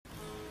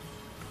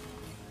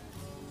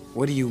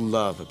What do you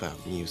love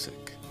about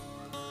music?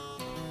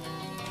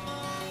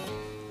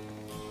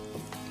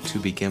 To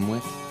begin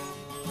with,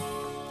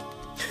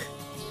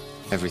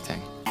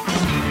 everything.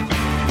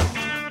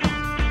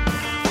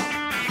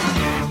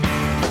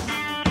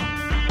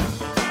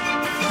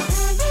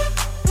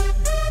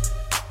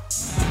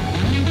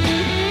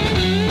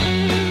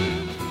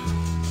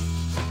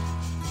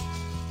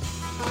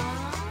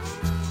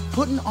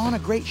 Putting on a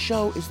great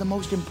show is the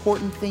most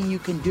important thing you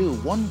can do.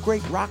 One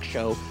great rock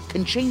show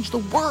can change the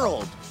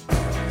world.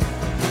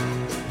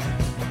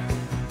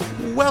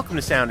 Welcome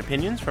to Sound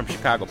Opinions from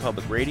Chicago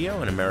Public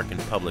Radio and American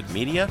Public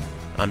Media.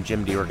 I'm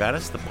Jim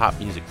DeRogatis, the pop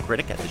music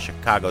critic at the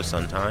Chicago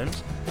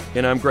Sun-Times.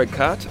 And I'm Greg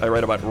Kot. I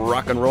write about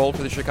rock and roll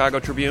for the Chicago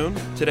Tribune.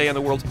 Today on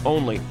the world's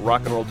only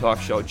rock and roll talk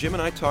show, Jim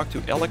and I talk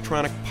to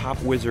electronic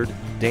pop wizard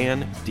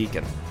Dan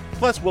Deacon.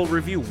 Plus, we'll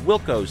review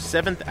Wilco's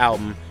 7th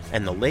album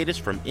and the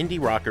latest from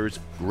indie rockers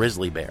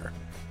Grizzly Bear.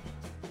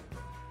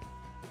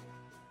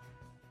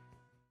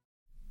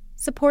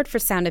 Support for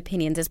Sound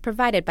Opinions is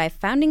provided by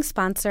founding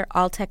sponsor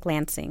Alltech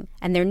Lansing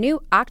and their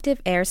new Octave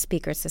Air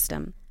speaker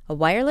system, a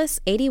wireless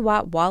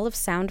 80-watt wall of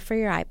sound for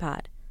your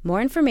iPod.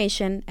 More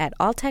information at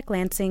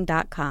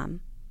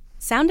alltechlansing.com.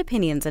 Sound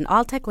Opinions and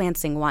Alltech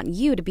Lansing want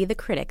you to be the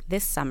critic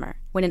this summer.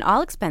 Win an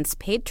all-expense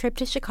paid trip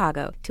to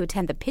Chicago to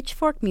attend the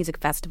Pitchfork Music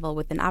Festival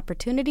with an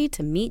opportunity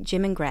to meet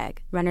Jim and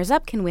Greg.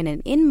 Runners-up can win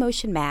an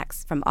InMotion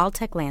Max from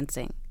Alltech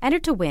Lansing. Enter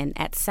to win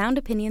at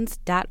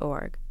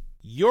soundopinions.org.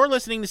 You're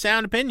listening to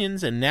Sound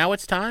Opinions, and now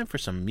it's time for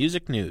some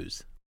music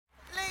news.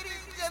 Ladies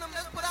and gentlemen,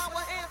 let's put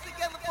our hands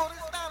together for this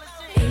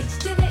astonishing. H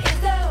to the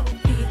Izzo,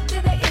 B to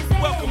the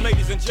Izzy. Welcome,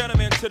 ladies and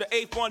gentlemen, to the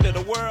eighth wonder of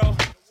the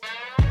world,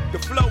 the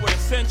flow of the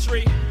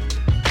century.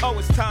 Oh,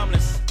 it's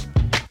timeless.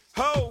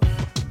 Ho!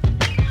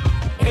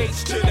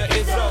 H to the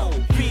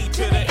Izzo, B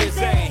to the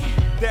Izzy.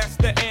 That's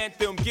the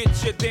anthem.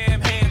 Get your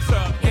damn hands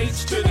up.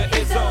 H to the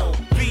Izzo,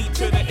 B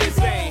to the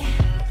Izzy.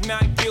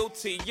 Not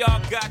guilty.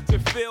 Y'all got to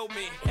feel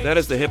me. That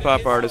is the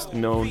hip-hop artist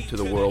known to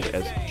the world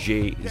as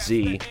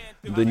Jay-Z,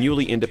 the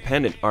newly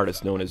independent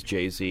artist known as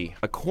Jay-Z.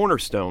 A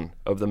cornerstone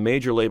of the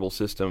major label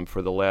system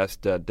for the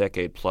last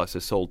decade plus,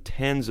 has sold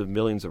tens of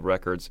millions of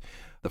records.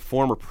 The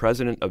former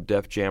president of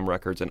Def Jam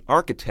Records, an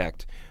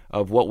architect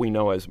of what we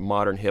know as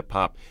modern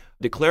hip-hop,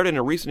 declared in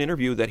a recent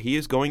interview that he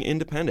is going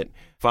independent,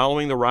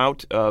 following the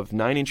route of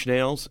Nine Inch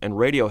Nails and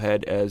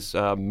Radiohead as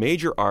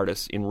major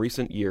artists in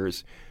recent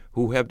years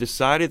who have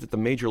decided that the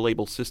major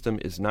label system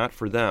is not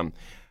for them.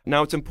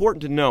 Now, it's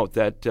important to note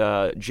that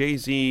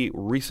Jay-Z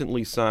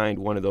recently signed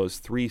one of those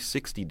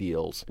 360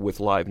 deals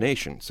with Live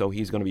Nation, so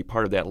he's going to be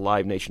part of that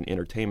Live Nation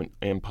entertainment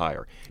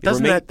empire.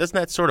 Doesn't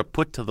that sort of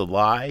put to the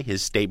lie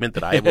his statement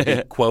that I will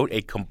be, quote,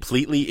 a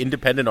completely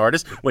independent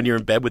artist when you're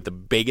in bed with the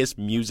biggest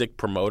music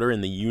promoter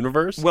in the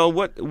universe? Well,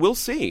 we'll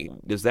see.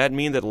 Does that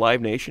mean that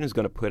Live Nation is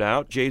going to put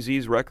out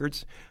Jay-Z's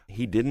records?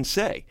 He didn't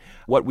say.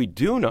 What we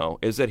do know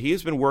is that he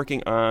has been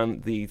working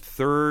on the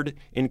third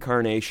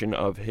incarnation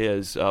of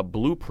his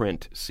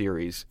Blueprint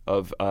series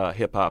of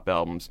hip-hop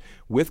albums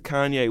with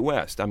Kanye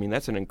West. I mean,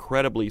 that's an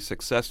incredibly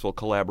successful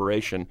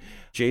collaboration.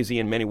 Jay-Z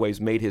in many ways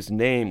made his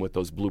name with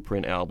those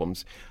Blueprint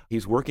albums.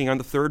 He's working on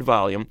the third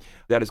volume.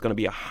 That is going to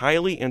be a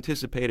highly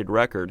anticipated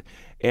record,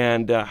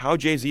 and how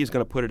Jay-Z is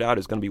going to put it out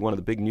is going to be one of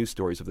the big news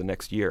stories of the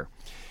next year.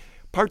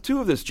 Part two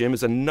of this, Jim,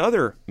 is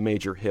another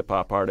major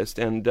hip-hop artist,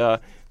 and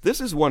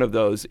this is one of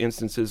those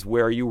instances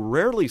where you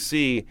rarely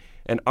see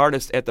an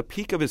artist at the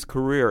peak of his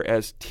career,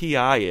 as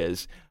T.I.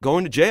 is,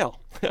 going to jail,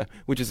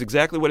 which is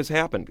exactly what has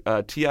happened.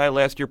 T.I.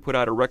 last year put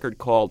out a record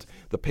called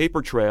The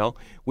Paper Trail,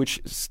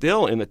 which is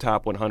still in the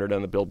top 100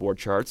 on the Billboard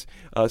charts.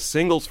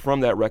 Singles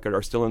from that record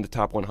are still in the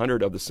top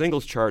 100 of the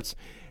singles charts,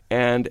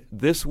 and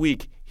this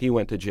week he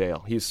went to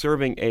jail. He's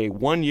serving a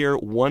 1-year,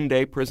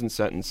 1-day prison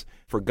sentence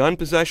for gun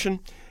possession.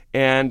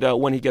 And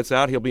when he gets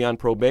out, he'll be on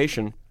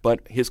probation.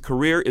 But his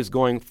career is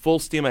going full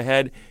steam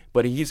ahead,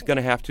 but he's going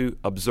to have to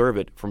observe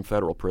it from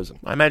federal prison.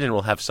 I imagine it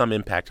will have some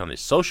impact on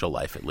his social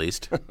life, at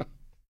least.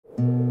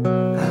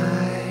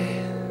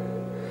 I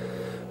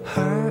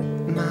hurt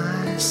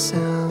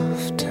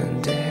myself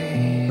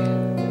today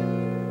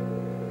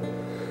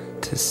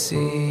to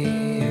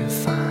see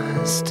if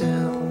I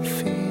still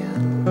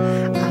feel.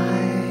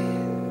 I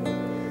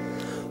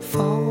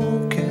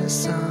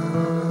focus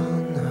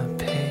on the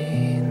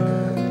pain.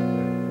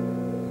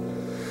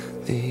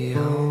 The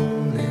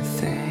only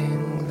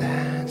thing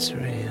that's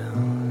real.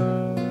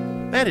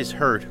 That is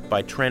Hurt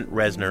by Trent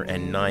Reznor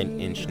and Nine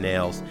Inch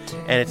Nails,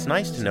 and it's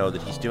nice to know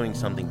that he's doing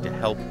something to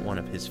help one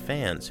of his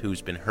fans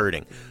who's been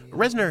hurting.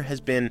 Reznor has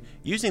been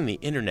using the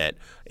internet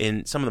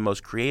in some of the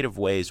most creative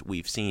ways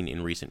we've seen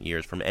in recent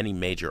years from any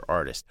major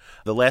artist.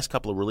 The last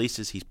couple of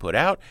releases he's put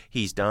out,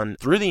 he's done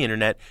through the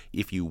internet.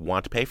 If you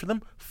want to pay for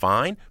them,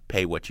 fine,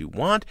 pay what you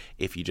want.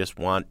 If you just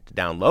want to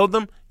download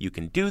them, you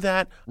can do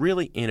that.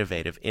 Really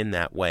innovative in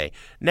that way.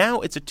 Now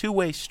it's a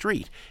two-way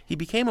street. He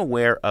became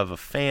aware of a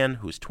fan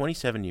who's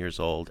 27 years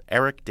old,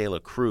 Eric De La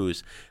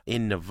Cruz,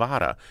 in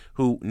Nevada,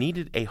 who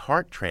needed a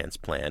heart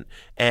transplant.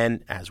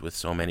 And as with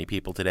so many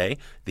people today,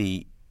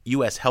 the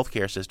U.S.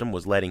 healthcare system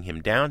was letting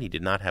him down. He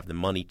did not have the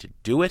money to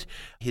do it.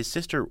 His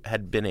sister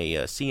had been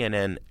a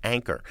CNN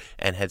anchor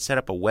and had set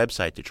up a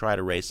website to try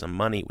to raise some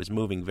money. It was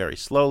moving very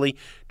slowly.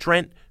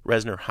 Trent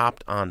Reznor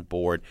hopped on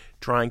board,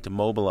 trying to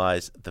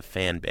mobilize the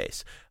fan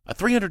base. A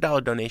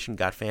 $300 donation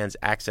got fans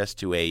access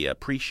to a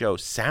pre-show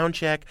sound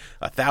check.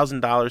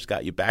 $1,000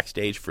 got you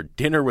backstage for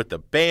dinner with the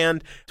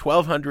band.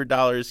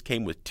 $1,200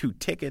 came with 2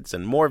 tickets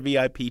and more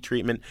VIP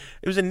treatment.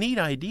 It was a neat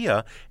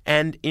idea,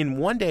 and in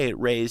one day it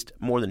raised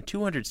more than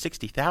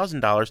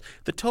 $260,000.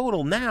 The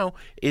total now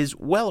is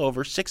well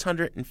over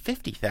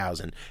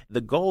 $650,000.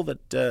 The goal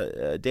that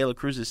De La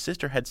Cruz's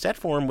sister had set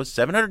for him was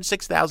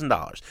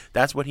 $706,000.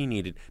 That's what he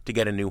needed to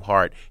get a new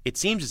heart. It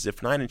seems as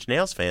if Nine Inch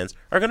Nails fans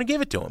are going to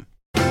give it to him.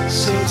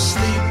 So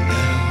sleep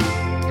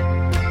now,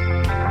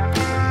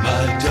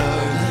 my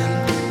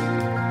darling,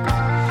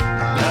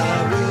 and I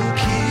will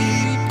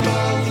keep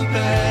all the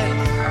bad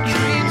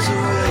dreams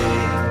away.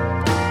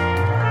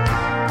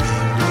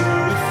 We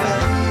were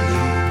family,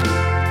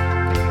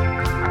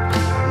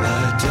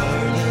 my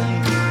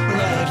darling,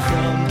 right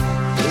from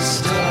the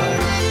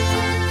start.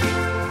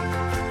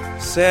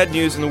 Sad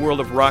news in the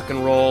world of rock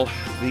and roll.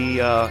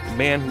 The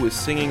man who was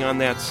singing on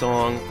that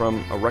song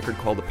from a record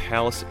called The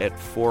Palace at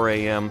 4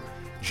 a.m.,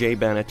 Jay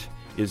Bennett,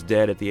 is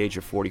dead at the age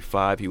of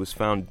 45. He was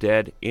found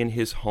dead in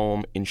his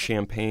home in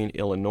Champaign,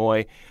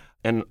 Illinois.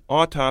 An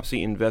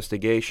autopsy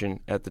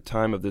investigation at the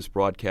time of this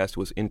broadcast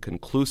was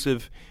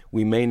inconclusive.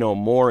 We may know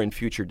more in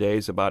future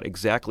days about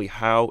exactly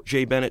how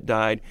Jay Bennett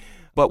died,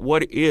 but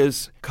what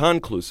is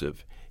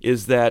conclusive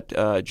is that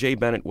Jay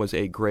Bennett was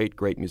a great,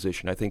 great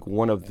musician. I think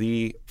one of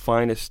the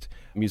finest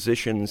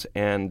musicians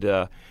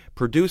and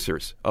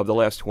producers of the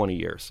last 20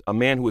 years. A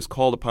man who was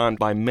called upon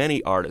by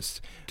many artists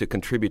to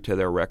contribute to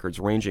their records,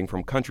 ranging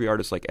from country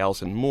artists like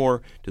Alison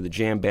Moore to the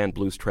jam band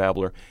Blues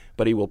Traveler,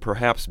 but he will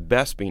perhaps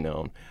best be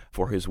known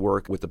for his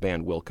work with the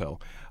band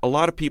Wilco. A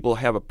lot of people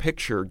have a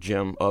picture,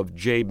 Jim, of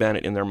Jay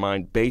Bennett in their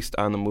mind based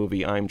on the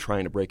movie I'm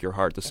Trying to Break Your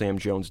Heart, the Sam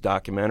Jones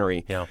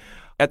documentary. Yeah.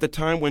 At the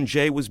time when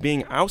Jay was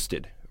being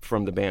ousted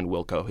from the band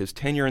Wilco. His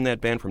tenure in that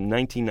band from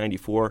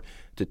 1994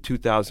 to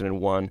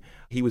 2001,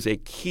 he was a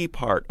key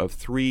part of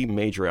 3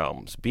 major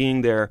albums,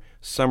 Being There,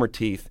 Summer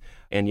Teeth,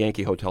 and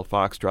Yankee Hotel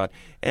Foxtrot.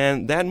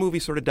 And that movie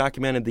sort of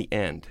documented the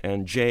end,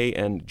 and Jay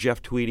and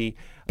Jeff Tweedy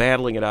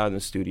battling it out in the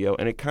studio,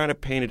 and it kind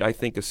of painted, I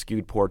think, a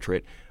skewed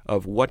portrait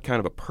of what kind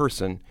of a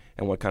person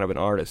and what kind of an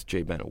artist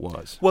Jay Bennett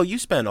was. Well, you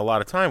spent a lot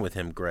of time with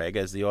him, Greg,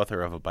 as the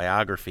author of a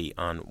biography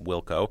on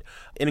Wilco.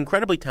 An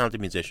incredibly talented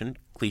musician,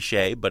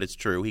 cliche, but it's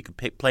true. He could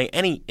play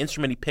any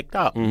instrument he picked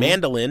up,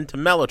 mandolin to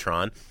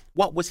mellotron.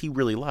 What was he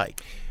really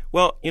like?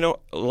 Well,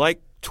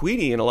 like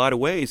Tweedy in a lot of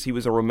ways, he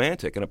was a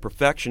romantic and a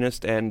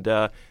perfectionist and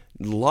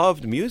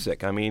loved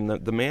music. I mean,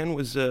 the man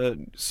was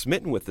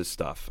smitten with this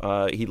stuff.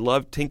 He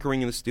loved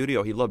tinkering in the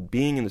studio. He loved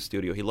being in the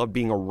studio. He loved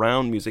being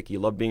around music. He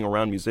loved being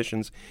around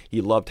musicians. He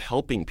loved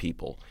helping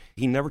people.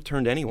 He never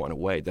turned anyone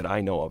away that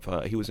I know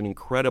of. He was an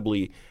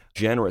incredibly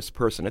generous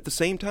person. At the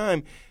same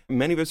time,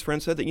 many of his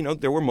friends said that,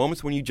 there were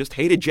moments when you just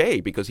hated Jay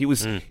because he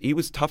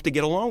was tough to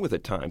get along with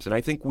at times. And I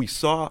think we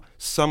saw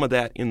some of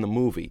that in the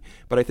movie.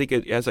 But I think,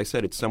 as I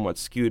said, it's somewhat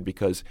skewed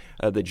because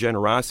the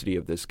generosity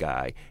of this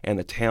guy and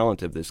the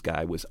talent of this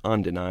guy was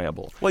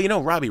undeniable.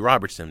 Well, Robbie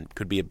Robertson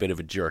could be a bit of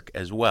a jerk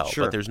as well.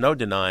 Sure. But there's no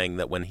denying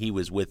that when he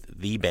was with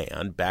the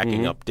band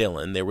backing up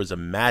Dylan, there was a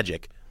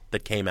magic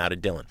that came out of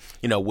Dylan.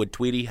 Would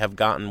Tweedy have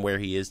gotten where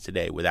he is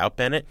today without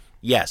Bennett?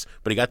 Yes,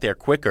 but he got there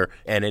quicker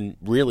and in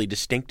really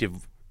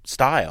distinctive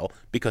style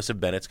because of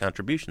Bennett's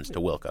contributions to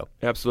Wilco.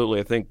 Absolutely.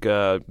 I think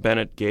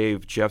Bennett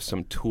gave Jeff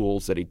some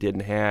tools that he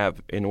didn't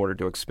have in order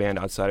to expand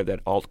outside of that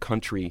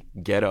alt-country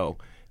ghetto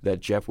that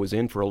Jeff was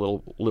in for a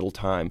little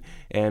time,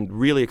 and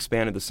really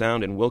expanded the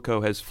sound, and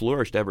Wilco has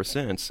flourished ever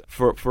since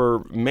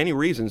for many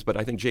reasons, but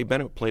I think Jay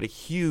Bennett played a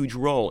huge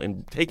role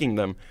in taking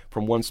them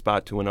from one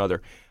spot to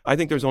another. I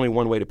think there's only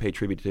one way to pay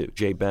tribute to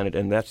Jay Bennett,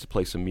 and that's to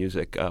play some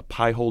music.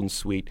 Pie Holden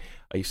Suite,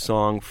 a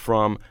song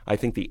from, I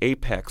think, the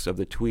apex of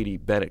the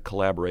Tweedy-Bennett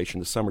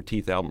collaboration, the Summer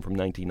Teeth album from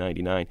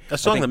 1999. A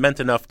song that meant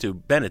enough to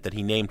Bennett that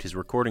he named his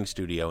recording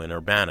studio in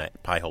Urbana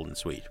Pie Holden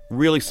Suite.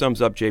 Really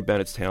sums up Jay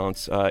Bennett's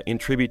talents. In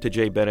tribute to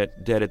Jay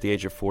Bennett, dead at the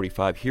age of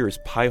 45, here is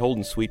Pie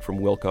Holden Suite from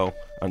Wilco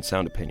on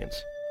Sound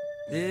Opinions.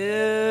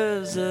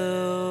 There's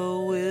a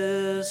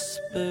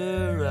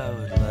whisper I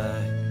would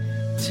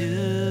like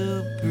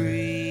to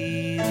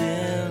breathe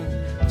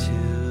into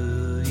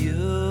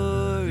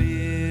your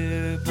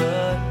ear,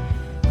 but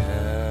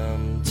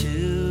I'm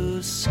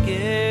too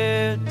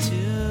scared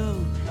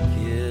to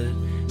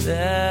get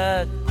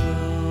that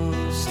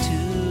close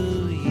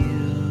to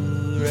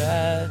you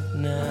right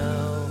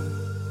now.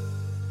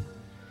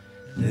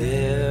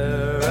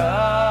 There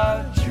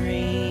are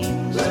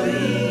dreams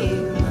we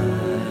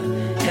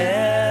might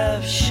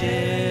have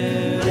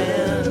shared,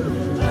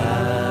 and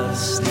I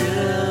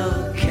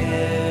still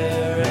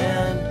care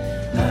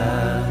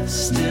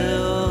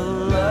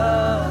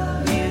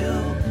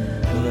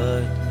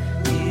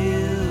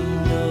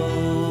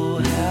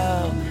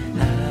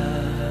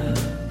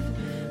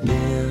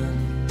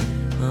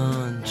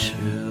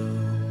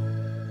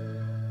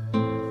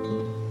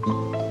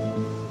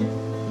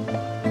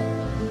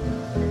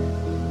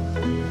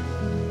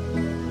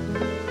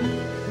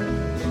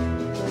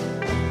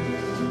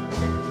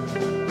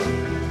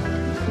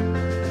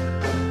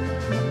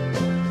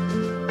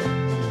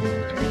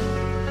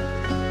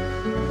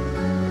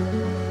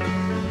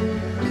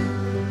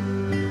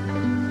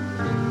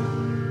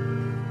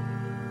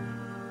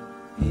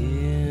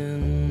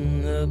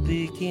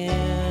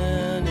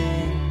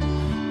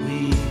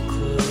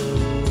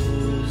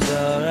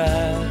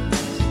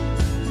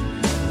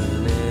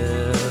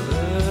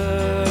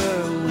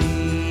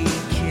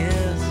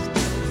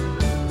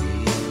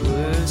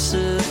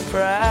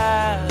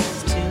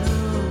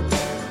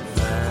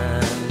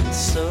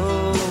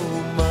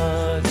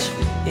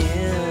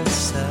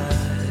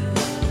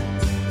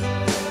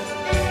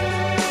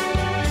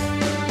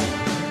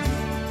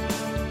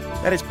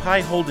That is Pie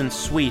Holden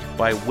Sweet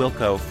by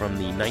Wilco from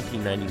the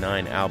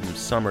 1999 album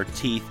Summer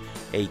Teeth,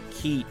 a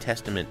key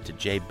testament to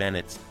Jay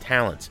Bennett's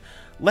talents.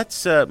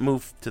 Let's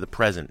move to the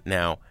present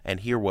now and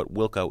hear what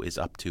Wilco is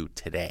up to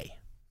today.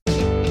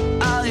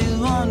 Are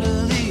you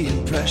under the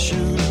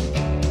impression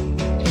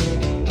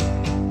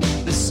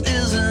this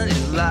isn't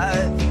your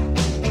life?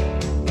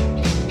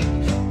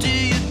 Do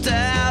you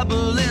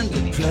dabble in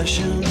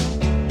depression?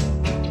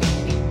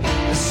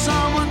 Is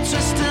someone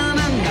twisting a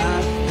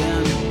knife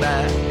in your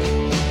back?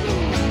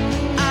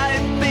 Are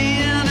you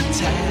being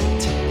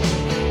attacked?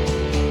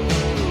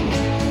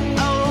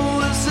 Oh,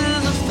 this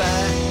is a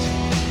fact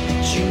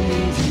that you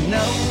need to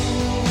know.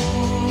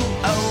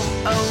 Oh,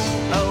 oh,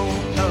 oh,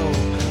 oh.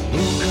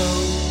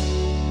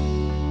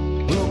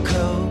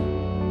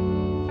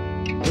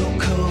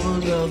 Wilco,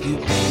 love you,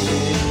 baby.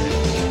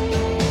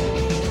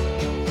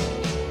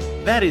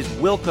 That is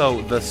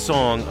Wilco the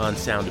Song on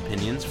Sound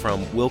Opinions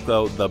from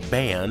Wilco the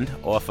Band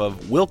off of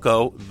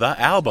Wilco the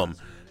Album.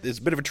 There's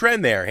a bit of a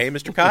trend there, hey,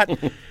 Mr. Cott?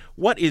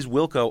 What is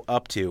Wilco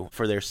up to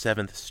for their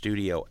 7th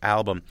studio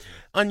album?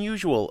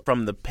 Unusual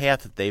from the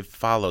path that they've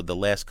followed the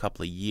last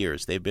couple of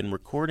years. They've been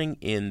recording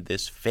in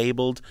this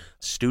fabled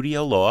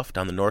studio loft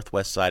on the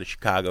northwest side of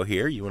Chicago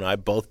here. You and I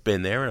have both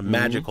been there, and a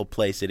magical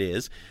place it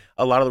is.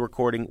 A lot of the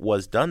recording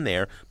was done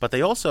there, but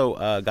they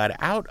also got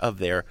out of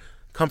their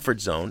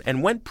comfort zone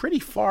and went pretty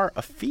far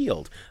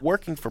afield,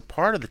 working for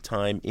part of the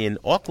time in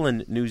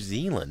Auckland, New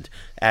Zealand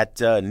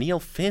at Neil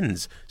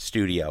Finn's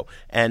studio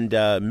and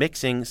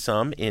mixing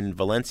some in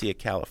Valencia,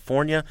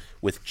 California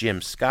with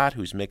Jim Scott,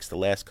 who's mixed the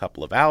last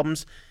couple of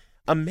albums.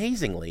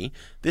 Amazingly,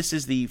 this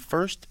is the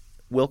first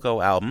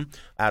Wilco album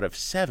out of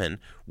 7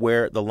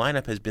 where the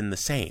lineup has been the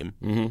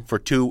same for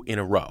 2 in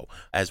a row.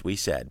 As we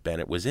said,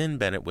 Bennett was in,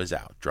 Bennett was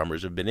out.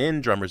 Drummers have been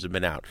in, drummers have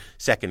been out.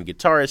 Second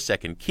guitarist,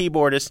 second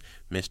keyboardist.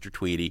 Mr.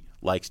 Tweedy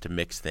likes to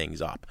mix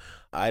things up.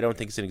 I don't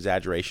think it's an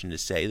exaggeration to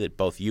say that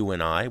both you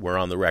and I, we're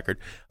on the record,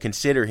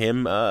 consider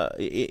him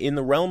in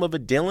the realm of a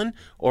Dylan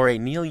or a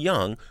Neil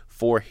Young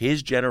for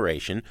his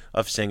generation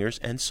of singers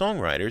and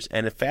songwriters,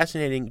 and a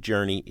fascinating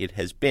journey it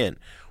has been.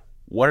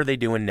 What are they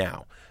doing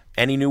now?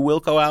 Any new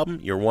Wilco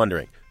album? You're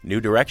wondering. New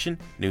direction?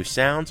 New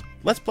sounds?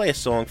 Let's play a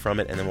song from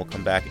it, and then we'll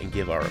come back and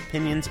give our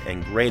opinions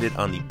and grade it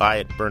on the buy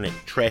it, burn it,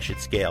 trash it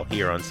scale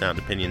here on Sound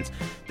Opinions.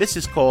 This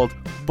is called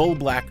Bull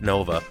Black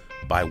Nova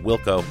by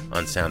Wilco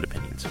on Sound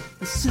Opinions.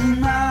 It's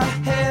in my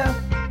hair,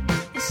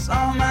 it's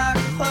on my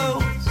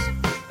clothes.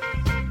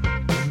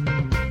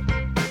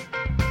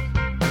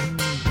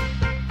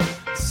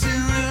 It's in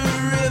the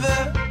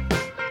river,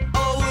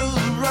 over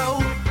the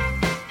road.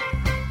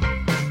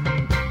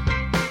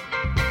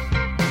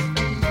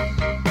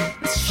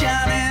 It's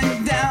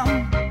shining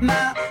down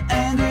my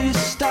angry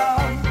star.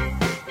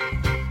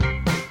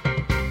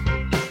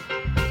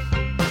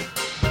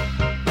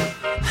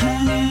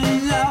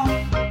 Hanging out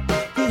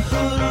the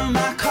hood of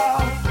my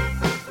car.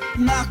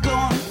 Not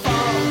gonna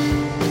fall,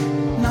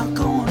 not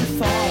gonna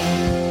fall.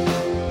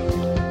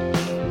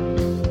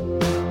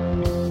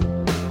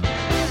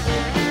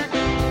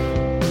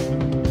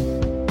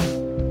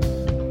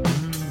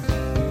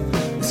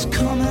 It's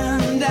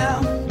coming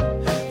down,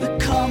 they're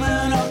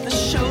coming off the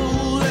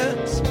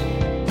shoulders.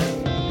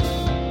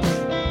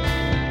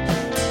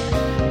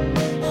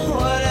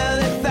 What have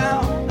they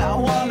found? I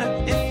wonder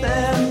if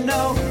they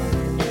know.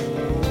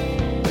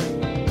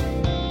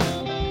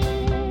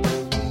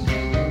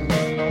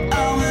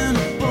 I'm in a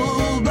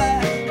bull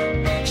black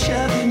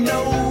Chevy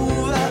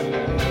Nova,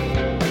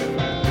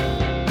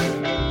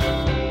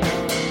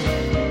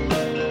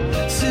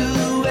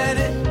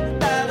 silhouetted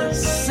by the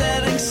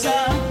setting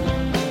sun.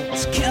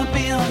 This can't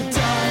be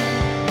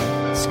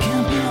undone. This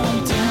can't be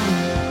undone.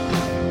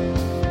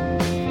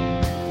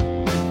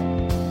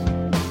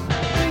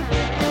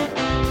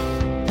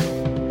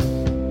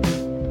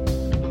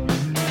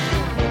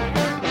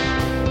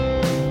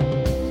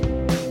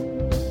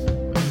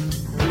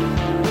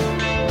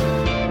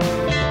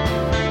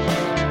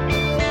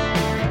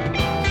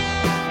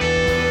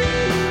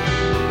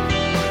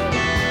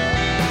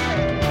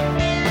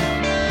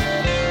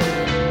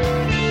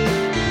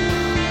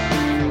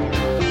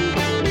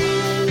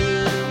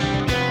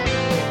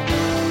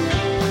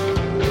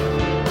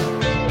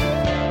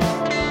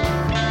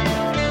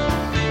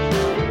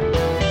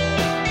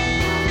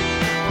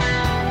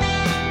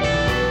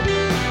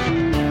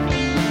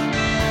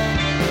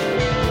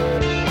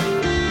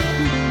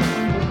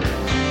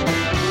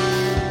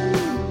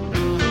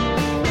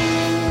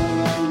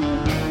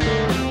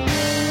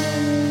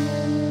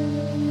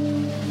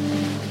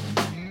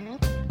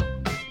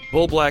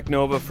 Bull Black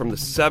Nova from the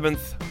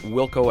 7th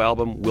Wilco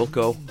album,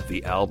 Wilco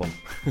the Album.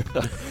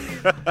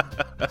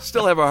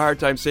 Still have a hard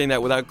time saying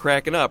that without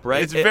cracking up,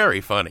 right? It's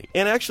very funny.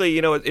 And actually,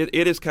 you know, it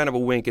is kind of a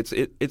wink.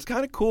 It's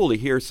kind of cool to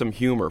hear some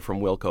humor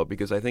from Wilco,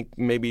 because I think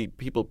maybe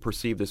people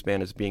perceive this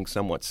band as being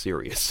somewhat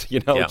serious.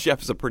 You know, Yeah.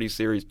 Jeff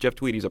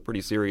Tweedy's a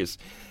pretty serious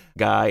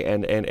guy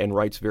and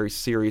writes very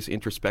serious,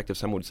 introspective,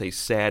 some would say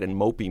sad and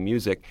mopey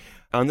music.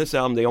 On this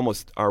album, they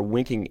almost are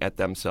winking at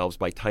themselves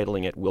by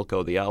titling it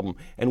Wilco the Album.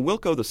 And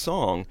Wilco the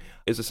song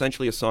is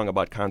essentially a song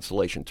about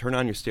consolation. Turn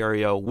on your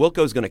stereo.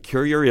 Wilco's going to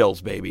cure your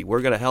ills, baby.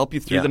 We're going to help you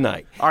through the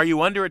night. Are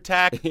you under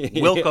attack?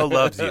 Wilco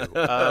loves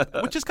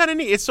you. Which is kind of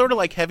neat. It's sort of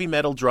like Heavy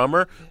Metal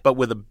Drummer, but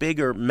with a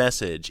bigger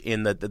message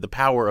in the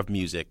power of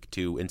music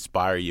to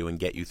inspire you and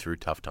get you through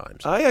tough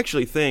times. I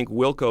actually think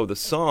Wilco the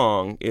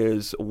song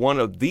is one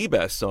of the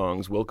best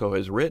songs Wilco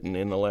has written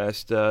in the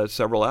last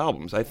several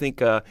albums. I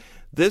think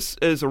this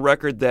is a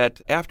record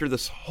that, after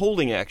this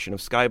holding action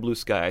of Sky Blue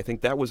Sky, I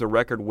think that was a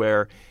record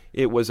where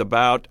it was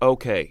about,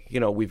 okay,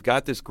 we've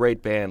got this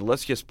great band,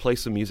 let's just play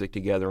some music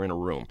together in a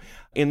room.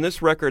 In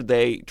this record,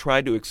 they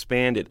tried to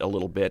expand it a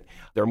little bit.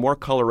 There are more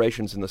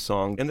colorations in the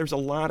song, and there's a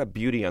lot of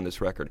beauty on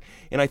this record.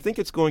 And I think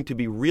it's going to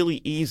be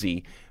really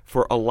easy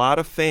for a lot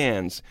of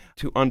fans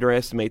to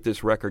underestimate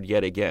this record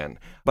yet again.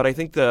 But I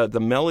think the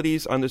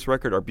melodies on this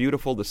record are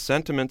beautiful. The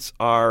sentiments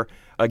are,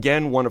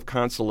 again, one of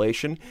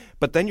consolation.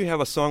 But then you have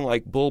a song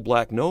like Bull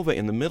Black Nova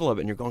in the middle of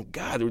it, and you're going,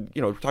 God,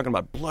 we're talking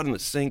about blood in the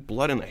sink,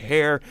 blood in the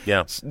hair.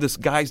 Yeah. This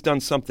guy's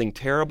done something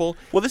terrible.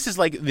 Well, this is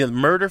like the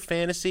murder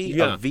fantasy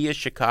of Via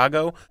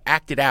Chicago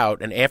acted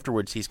out, and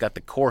afterwards he's got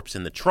the corpse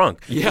in the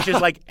trunk, which is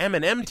like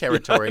Eminem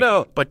territory.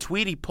 But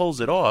Tweedy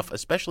pulls it off,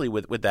 especially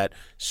with that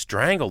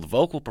strangled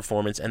vocal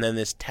performance and then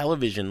this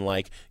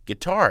television-like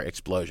guitar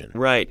explosion.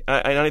 Right.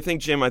 And I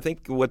think, Jim,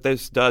 what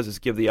this does is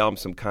give the album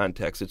some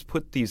context. It's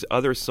put these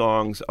other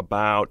songs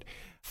about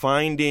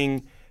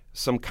finding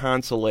some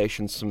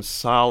consolation, some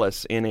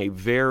solace in a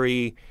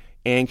very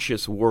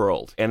anxious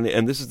world. And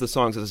this is the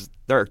song that says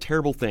there are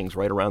terrible things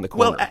right around the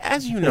corner. Well,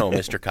 as you know,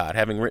 Mr. Cott,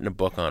 having written a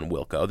book on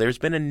Wilco, there's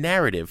been a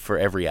narrative for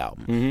every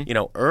album.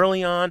 Mm-hmm.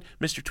 Early on,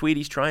 Mr.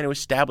 Tweedy's trying to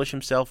establish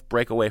himself,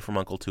 break away from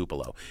Uncle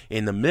Tupelo.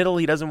 In the middle,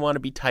 he doesn't want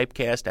to be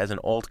typecast as an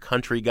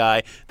alt-country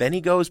guy. Then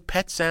he goes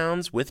Pet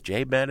Sounds with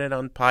Jay Bennett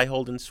on Pie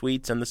Holden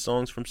Suites and the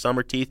songs from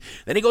Summer Teeth.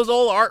 Then he goes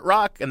all art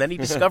rock, and then he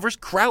discovers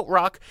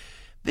krautrock.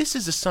 This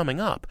is a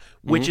summing up,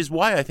 which is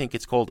why I think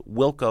it's called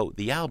Wilco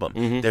the Album.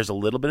 Mm-hmm. There's a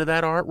little bit of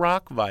that art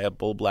rock via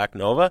Bull Black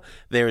Nova.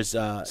 There's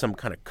some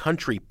kind of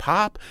country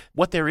pop.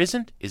 What there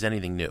isn't is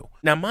anything new.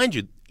 Now, mind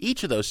you,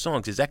 each of those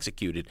songs is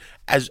executed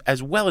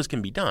as well as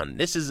can be done.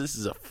 This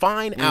is a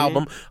fine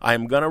album.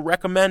 I'm going to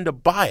recommend to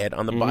buy it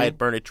on the buy it,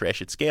 burn it,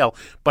 trash it scale.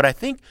 But I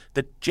think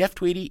that Jeff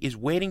Tweedy is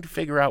waiting to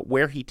figure out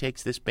where he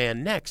takes this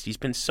band next. He's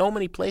been so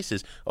many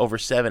places over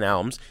 7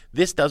 albums.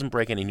 This doesn't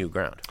break any new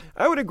ground.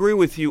 I would agree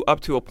with you up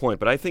to a point,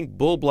 but I think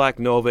Bull Black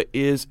Nova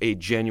is a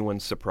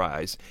genuine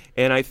surprise.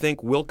 And I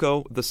think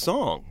Wilco, the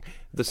song,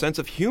 the sense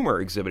of humor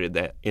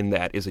exhibited in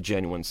that is a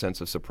genuine sense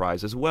of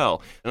surprise as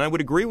well. And I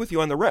would agree with you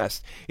on the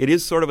rest. It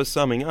is sort of a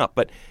summing up.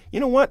 But you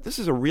know what? This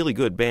is a really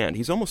good band.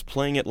 He's almost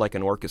playing it like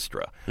an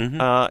orchestra.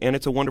 And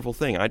it's a wonderful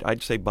thing.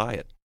 I'd say buy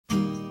it.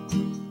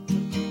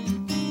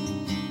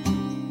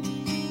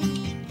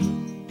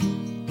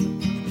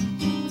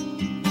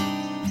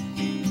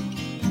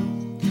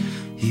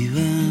 You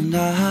and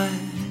I.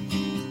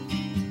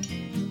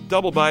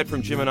 Double bite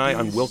from Jim and I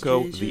on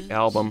Wilco, the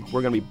album.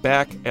 We're going to be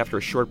back after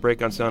a short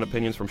break on Sound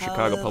Opinions from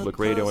Chicago Public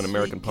Radio and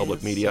American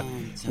Public Media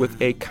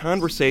with a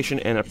conversation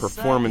and a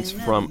performance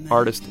from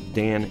artist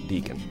Dan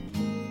Deacon.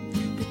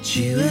 But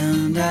you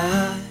and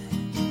I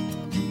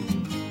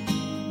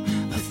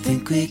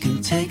think we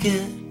can take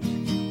it.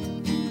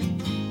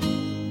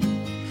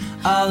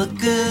 All the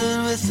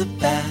good with the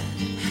bad,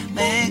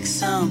 make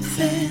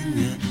something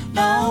that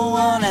no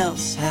one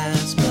else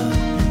has but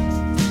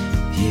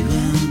you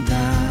and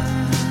I.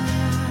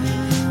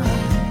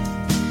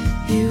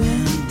 You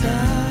and I,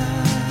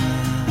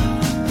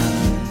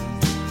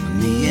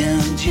 me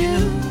and you.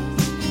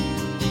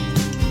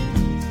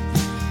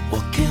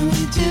 What can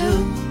we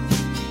do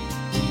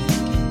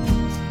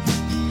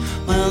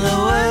when the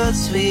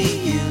words we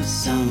use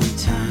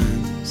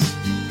sometimes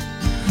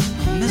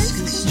are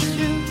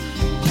misconstrued?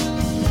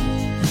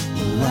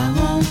 Well, I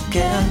won't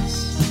guess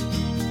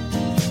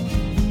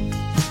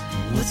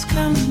what's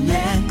coming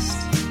next.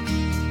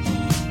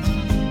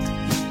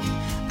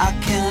 I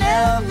can't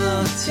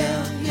ever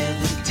tell you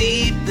the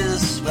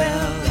deepest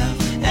well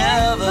I've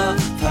ever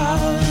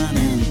fallen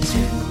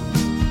into.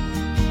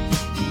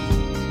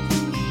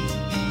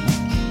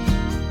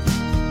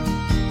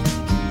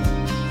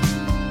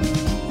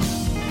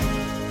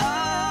 Oh,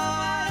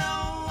 I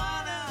don't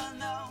wanna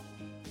know.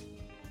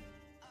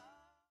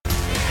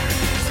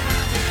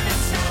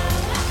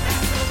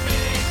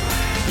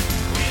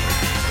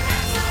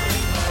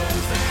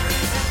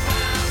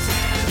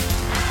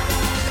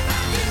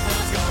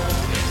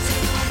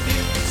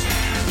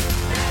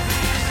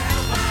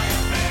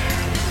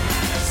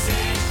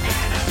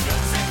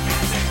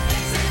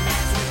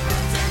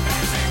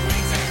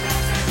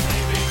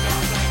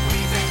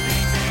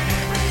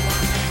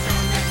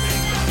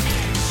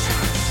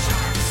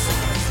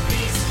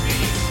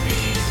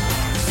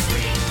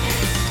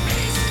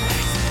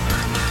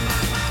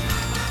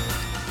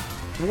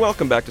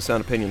 Welcome back to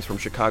Sound Opinions from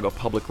Chicago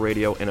Public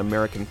Radio and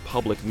American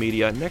Public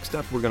Media. Next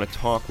up, we're going to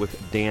talk with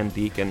Dan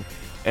Deacon,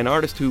 an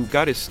artist who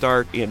got his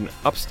start in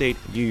upstate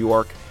New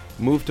York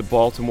moved to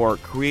Baltimore,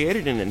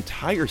 created an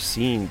entire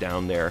scene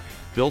down there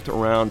built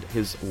around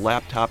his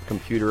laptop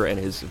computer and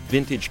his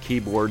vintage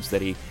keyboards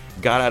that he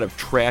got out of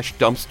trash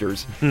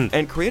dumpsters,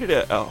 and created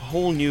a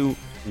whole new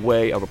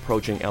way of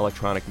approaching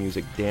electronic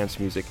music, dance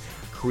music,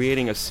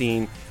 creating a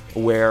scene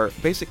where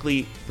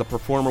basically the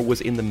performer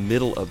was in the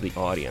middle of the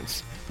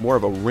audience, more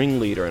of a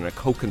ringleader and a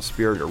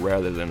co-conspirator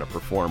rather than a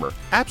performer.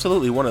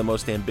 Absolutely one of the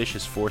most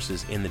ambitious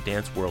forces in the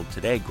dance world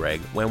today, Greg.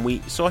 When we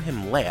saw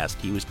him last,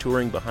 he was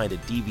touring behind a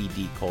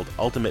DVD called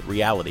Ultimate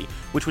Reality,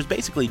 which was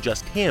basically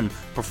just him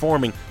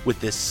performing with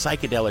this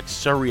psychedelic,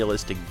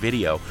 surrealistic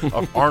video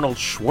of Arnold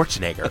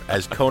Schwarzenegger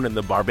as Conan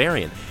the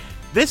Barbarian.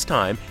 This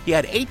time, he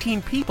had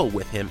 18 people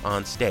with him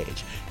on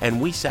stage, and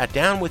we sat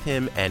down with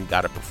him and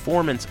got a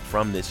performance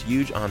from this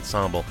huge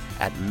ensemble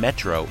at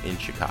Metro in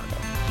Chicago.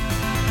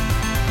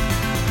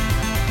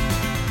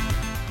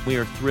 We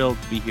are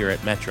thrilled to be here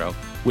at Metro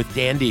with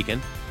Dan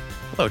Deacon.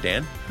 Hello,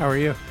 Dan. How are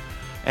you?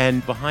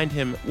 And behind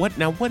him,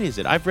 what is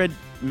it? I've read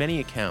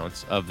many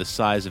accounts of the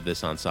size of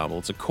this ensemble.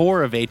 It's a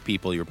core of 8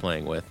 people you're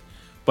playing with,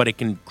 but it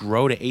can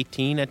grow to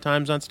 18 at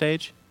times on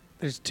stage?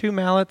 There's 2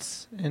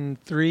 mallets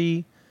and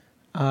 3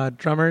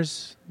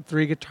 drummers,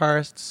 3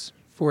 guitarists,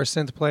 4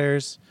 synth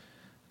players,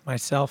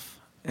 myself,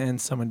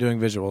 and someone doing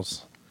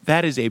visuals.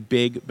 That is a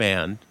big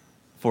band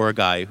for a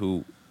guy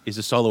who is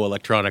a solo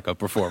electronica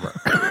performer.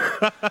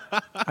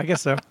 I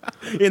guess so.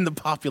 In the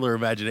popular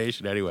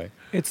imagination, anyway.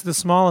 It's the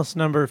smallest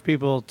number of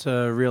people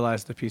to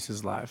realize the piece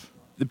is live.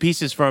 The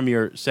piece is from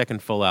your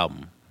second full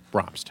album,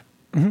 Bromst,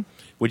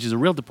 which is a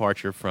real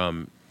departure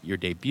from your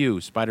debut,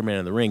 Spider-Man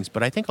and the Rings,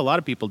 but I think a lot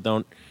of people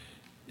don't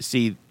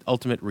see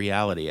Ultimate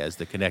Reality as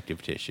the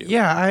connective tissue.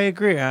 Yeah, I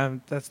agree.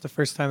 That's the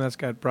first time that's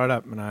got brought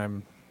up, and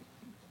I'm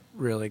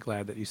really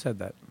glad that you said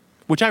that.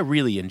 Which I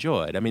really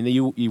enjoyed. I mean,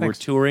 you were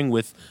touring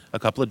with a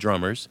couple of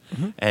drummers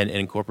and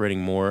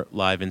incorporating more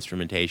live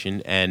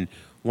instrumentation, and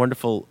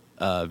wonderful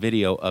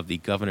video of the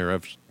governor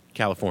of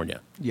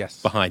California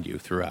behind you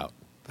throughout.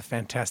 The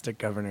fantastic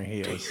governor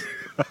he is.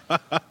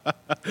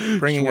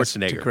 Bringing us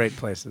to great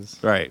places.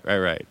 Right.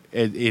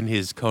 In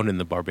his Conan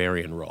the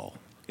Barbarian role.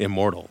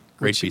 Immortal.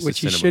 Great piece of cinema. Which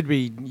he should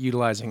be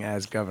utilizing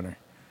as governor.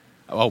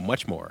 Oh,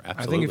 much more.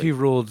 Absolutely. I think if he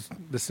ruled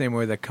the same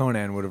way that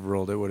Conan would have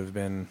ruled, it would have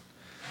been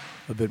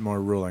a bit more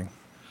ruling.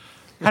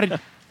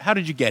 How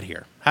did you get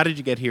here? How did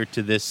you get here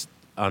to this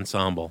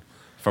ensemble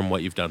from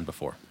what you've done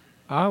before?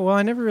 Well,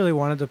 I never really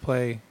wanted to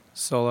play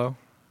solo.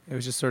 It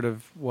was just sort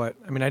of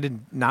I did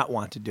not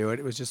want to do it.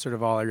 It was just sort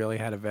of all I really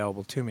had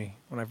available to me.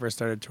 When I first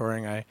started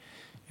touring, I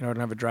didn't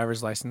have a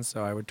driver's license,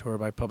 so I would tour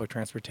by public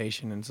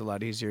transportation, and it's a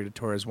lot easier to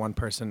tour as one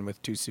person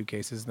with 2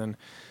 suitcases than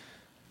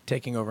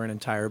taking over an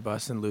entire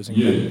bus and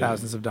losing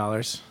thousands of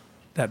dollars.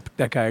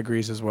 That guy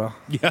agrees as well.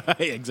 Yeah,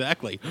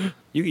 exactly.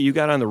 You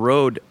got on the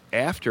road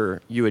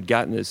after you had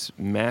gotten this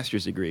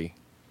master's degree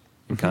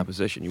in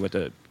composition. You went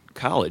to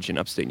college in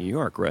upstate New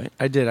York, right?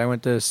 I did. I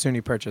went to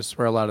SUNY Purchase,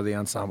 where a lot of the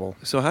ensemble.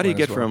 So how do you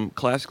get from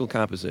classical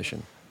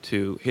composition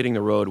to hitting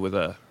the road with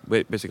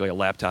basically a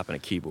laptop and a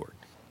keyboard?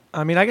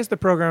 I mean, I guess the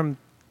program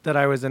that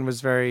I was in was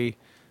very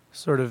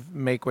sort of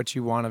make what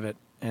you want of it.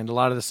 And a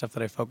lot of the stuff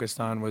that I focused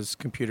on was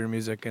computer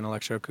music and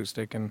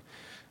electroacoustic. And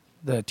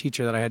the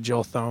teacher that I had,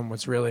 Joel Thome,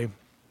 was really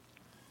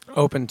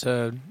open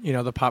to,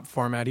 the pop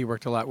format. He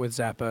worked a lot with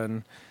Zappa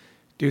and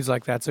dudes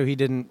like that. So he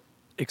didn't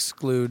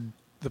exclude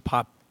the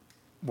pop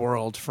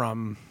world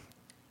from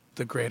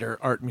the greater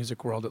art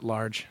music world at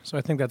large. So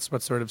I think that's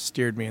what sort of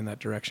steered me in that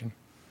direction.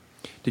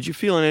 Did you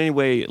feel in any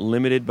way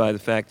limited by the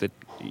fact that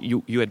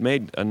you had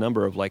made a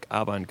number of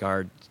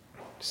avant-garde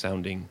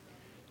sounding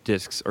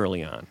discs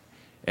early on,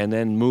 and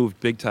then moved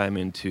big time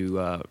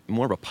into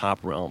more of a pop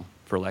realm,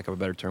 for lack of a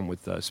better term,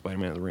 with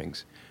Spider-Man and the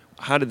Rings?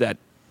 How did that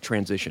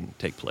transition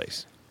take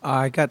place?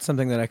 I got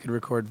something that I could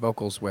record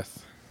vocals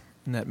with,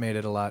 and that made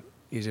it a lot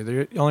easier.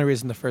 The only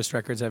reason the first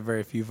records have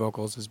very few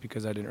vocals is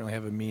because I didn't really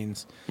have a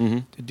means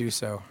to do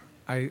so.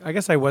 I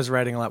guess I was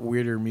writing a lot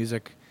weirder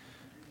music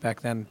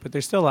back then, but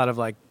there's still a lot of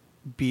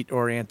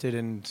beat-oriented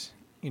and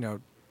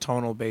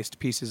tonal-based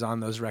pieces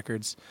on those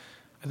records.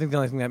 I think the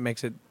only thing that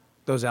makes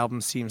those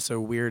albums seem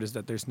so weird is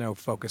that there's no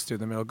focus to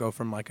them. It'll go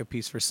from a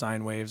piece for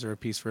sine waves or a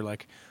piece for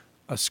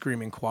a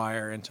screaming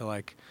choir into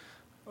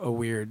a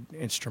weird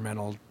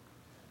instrumental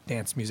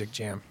dance music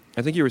jam.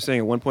 I think you were saying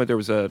at one point there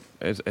was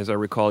as I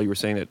recall, you were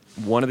saying that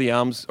one of the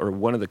albums or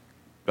one of the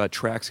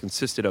tracks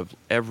consisted of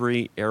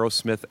every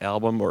Aerosmith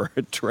album or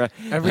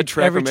every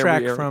track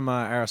from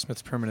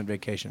Aerosmith's Permanent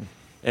Vacation.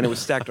 And it was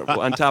stacked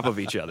on top of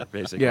each other,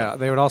 basically. Yeah,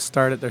 they would all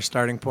start at their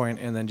starting point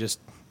and then just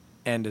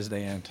end as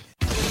they end.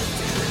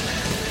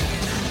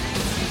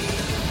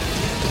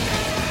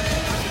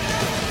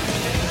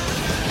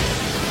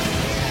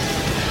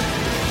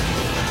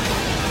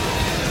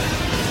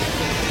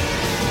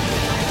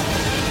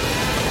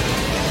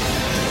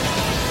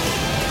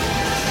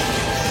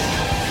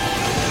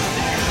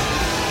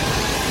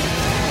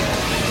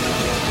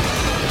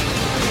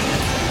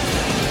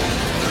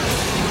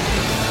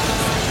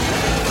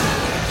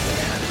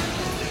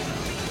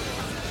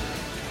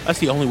 That's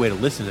the only way to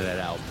listen to that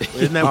album.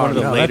 Isn't that one of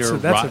the later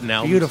rotten that's a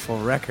albums? beautiful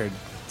record.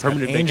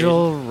 Permanent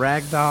Angel,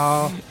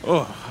 Ragdoll.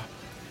 Oh.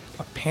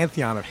 A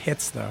pantheon of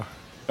hits, though.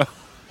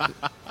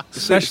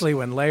 Especially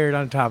when layered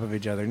on top of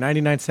each other.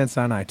 99 cents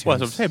on iTunes. Well,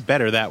 so say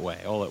better that way,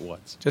 all at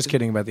once. Just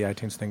kidding about the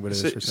iTunes thing, but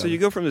it is for So you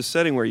go from this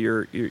setting where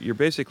you're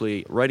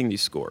basically writing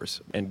these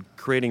scores and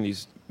creating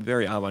these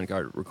very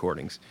avant-garde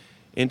recordings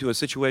into a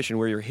situation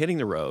where you're hitting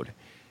the road.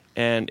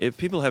 And if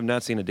people have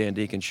not seen a Dan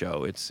Deacon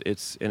show, it's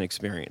an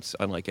experience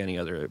unlike any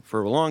other.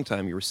 For a long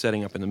time, you were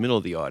setting up in the middle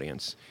of the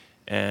audience,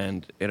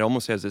 and it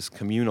almost has this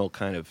communal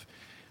kind of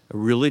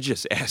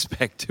religious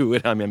aspect to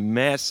it. I mean,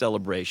 mass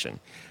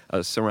celebration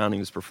surrounding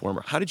this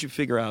performer. How did you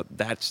figure out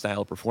that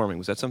style of performing?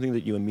 Was that something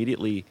that you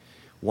immediately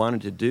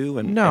wanted to do?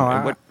 And, no.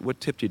 And what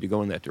tipped you to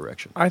go in that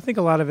direction? I think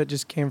a lot of it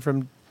just came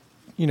from,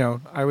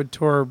 I would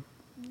tour,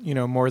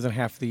 more than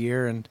half the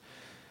year and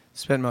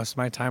spent most of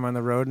my time on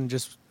the road. And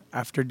just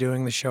after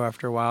doing the show,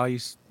 after a while, I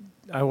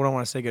don't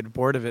want to say get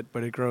bored of it,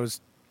 but it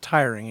grows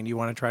tiring and you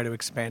want to try to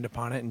expand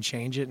upon it and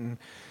change it. And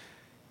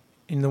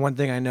the one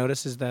thing I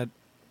notice is that,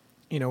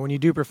 when you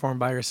do perform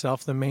by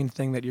yourself, the main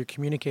thing that you're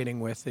communicating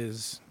with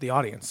is the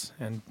audience.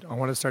 And I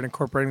want to start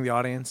incorporating the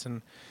audience.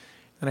 And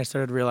then I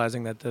started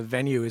realizing that the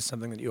venue is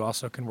something that you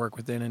also can work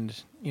within.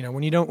 And,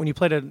 when you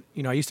play to,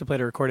 I used to play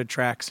to recorded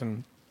tracks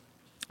and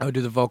I would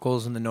do the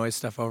vocals and the noise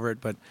stuff over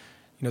it. But,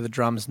 the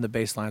drums and the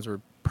bass lines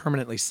were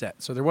permanently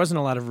set. So there wasn't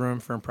a lot of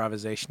room for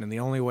improvisation. And the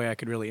only way I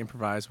could really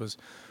improvise was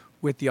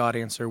with the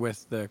audience or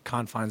with the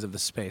confines of the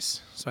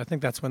space. So I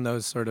think that's when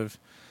those sort of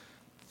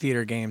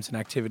theater games and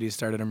activities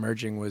started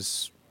emerging,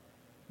 was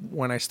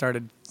when I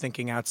started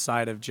thinking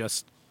outside of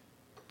just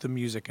the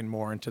music and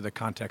more into the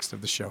context of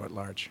the show at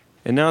large.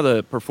 And now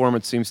the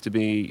performance seems to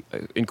be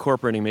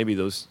incorporating maybe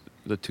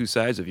the two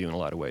sides of you in a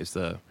lot of ways,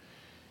 the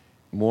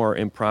more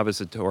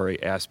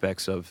improvisatory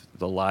aspects of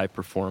the live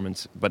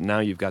performance, but now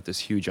you've got this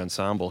huge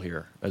ensemble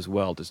here as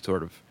well to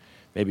sort of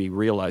maybe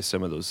realize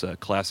some of those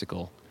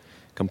classical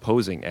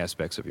composing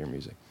aspects of your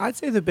music. I'd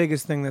say the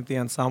biggest thing that the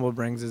ensemble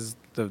brings is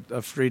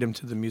a freedom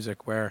to the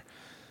music where,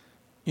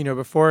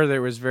 before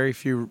there was very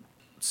few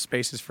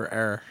spaces for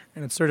error.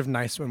 And it's sort of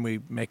nice when we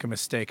make a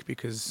mistake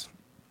because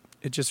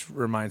it just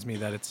reminds me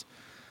that it's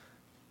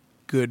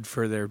good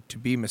for there to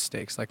be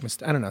mistakes. Like,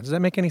 I don't know. Does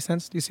that make any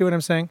sense? Do you see what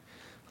I'm saying?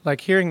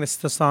 Like hearing the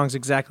songs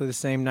exactly the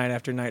same night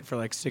after night for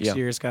like 6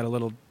 years got a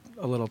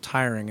little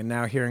tiring. And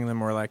now hearing them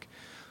more like,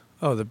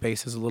 oh, the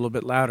bass is a little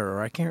bit louder,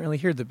 or I can't really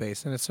hear the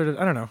bass. And it's sort of,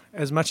 I don't know,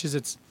 as much as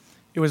it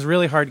was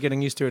really hard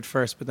getting used to it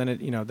first, but then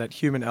that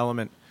human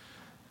element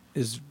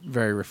is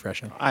very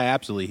refreshing. I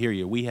absolutely hear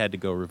you. We had to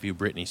go review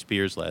Britney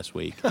Spears last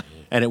week,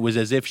 and it was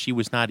as if she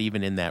was not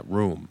even in that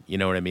room. You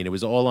know what I mean? It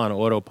was all on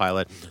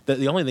autopilot.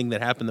 The only thing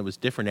that happened that was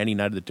different any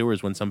night of the tour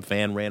is when some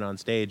fan ran on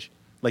stage,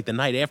 like the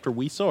night after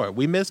we saw it.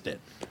 We missed it.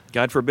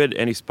 God forbid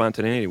any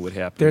spontaneity would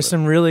happen. There's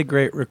some really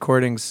great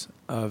recordings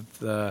of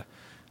the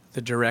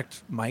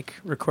direct mic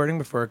recording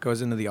before it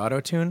goes into the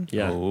auto-tune.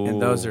 Yeah.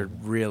 And those are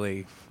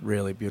really,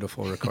 really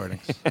beautiful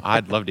recordings.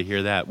 I'd love to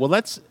hear that.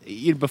 Well,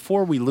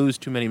 before we lose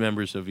too many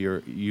members of your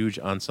huge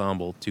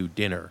ensemble to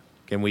dinner,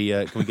 can we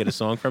get a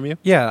song from you?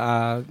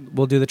 Yeah,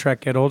 we'll do the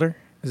track Get Older.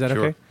 Is that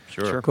okay?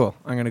 Sure. Cool.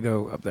 I'm going to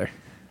go up there.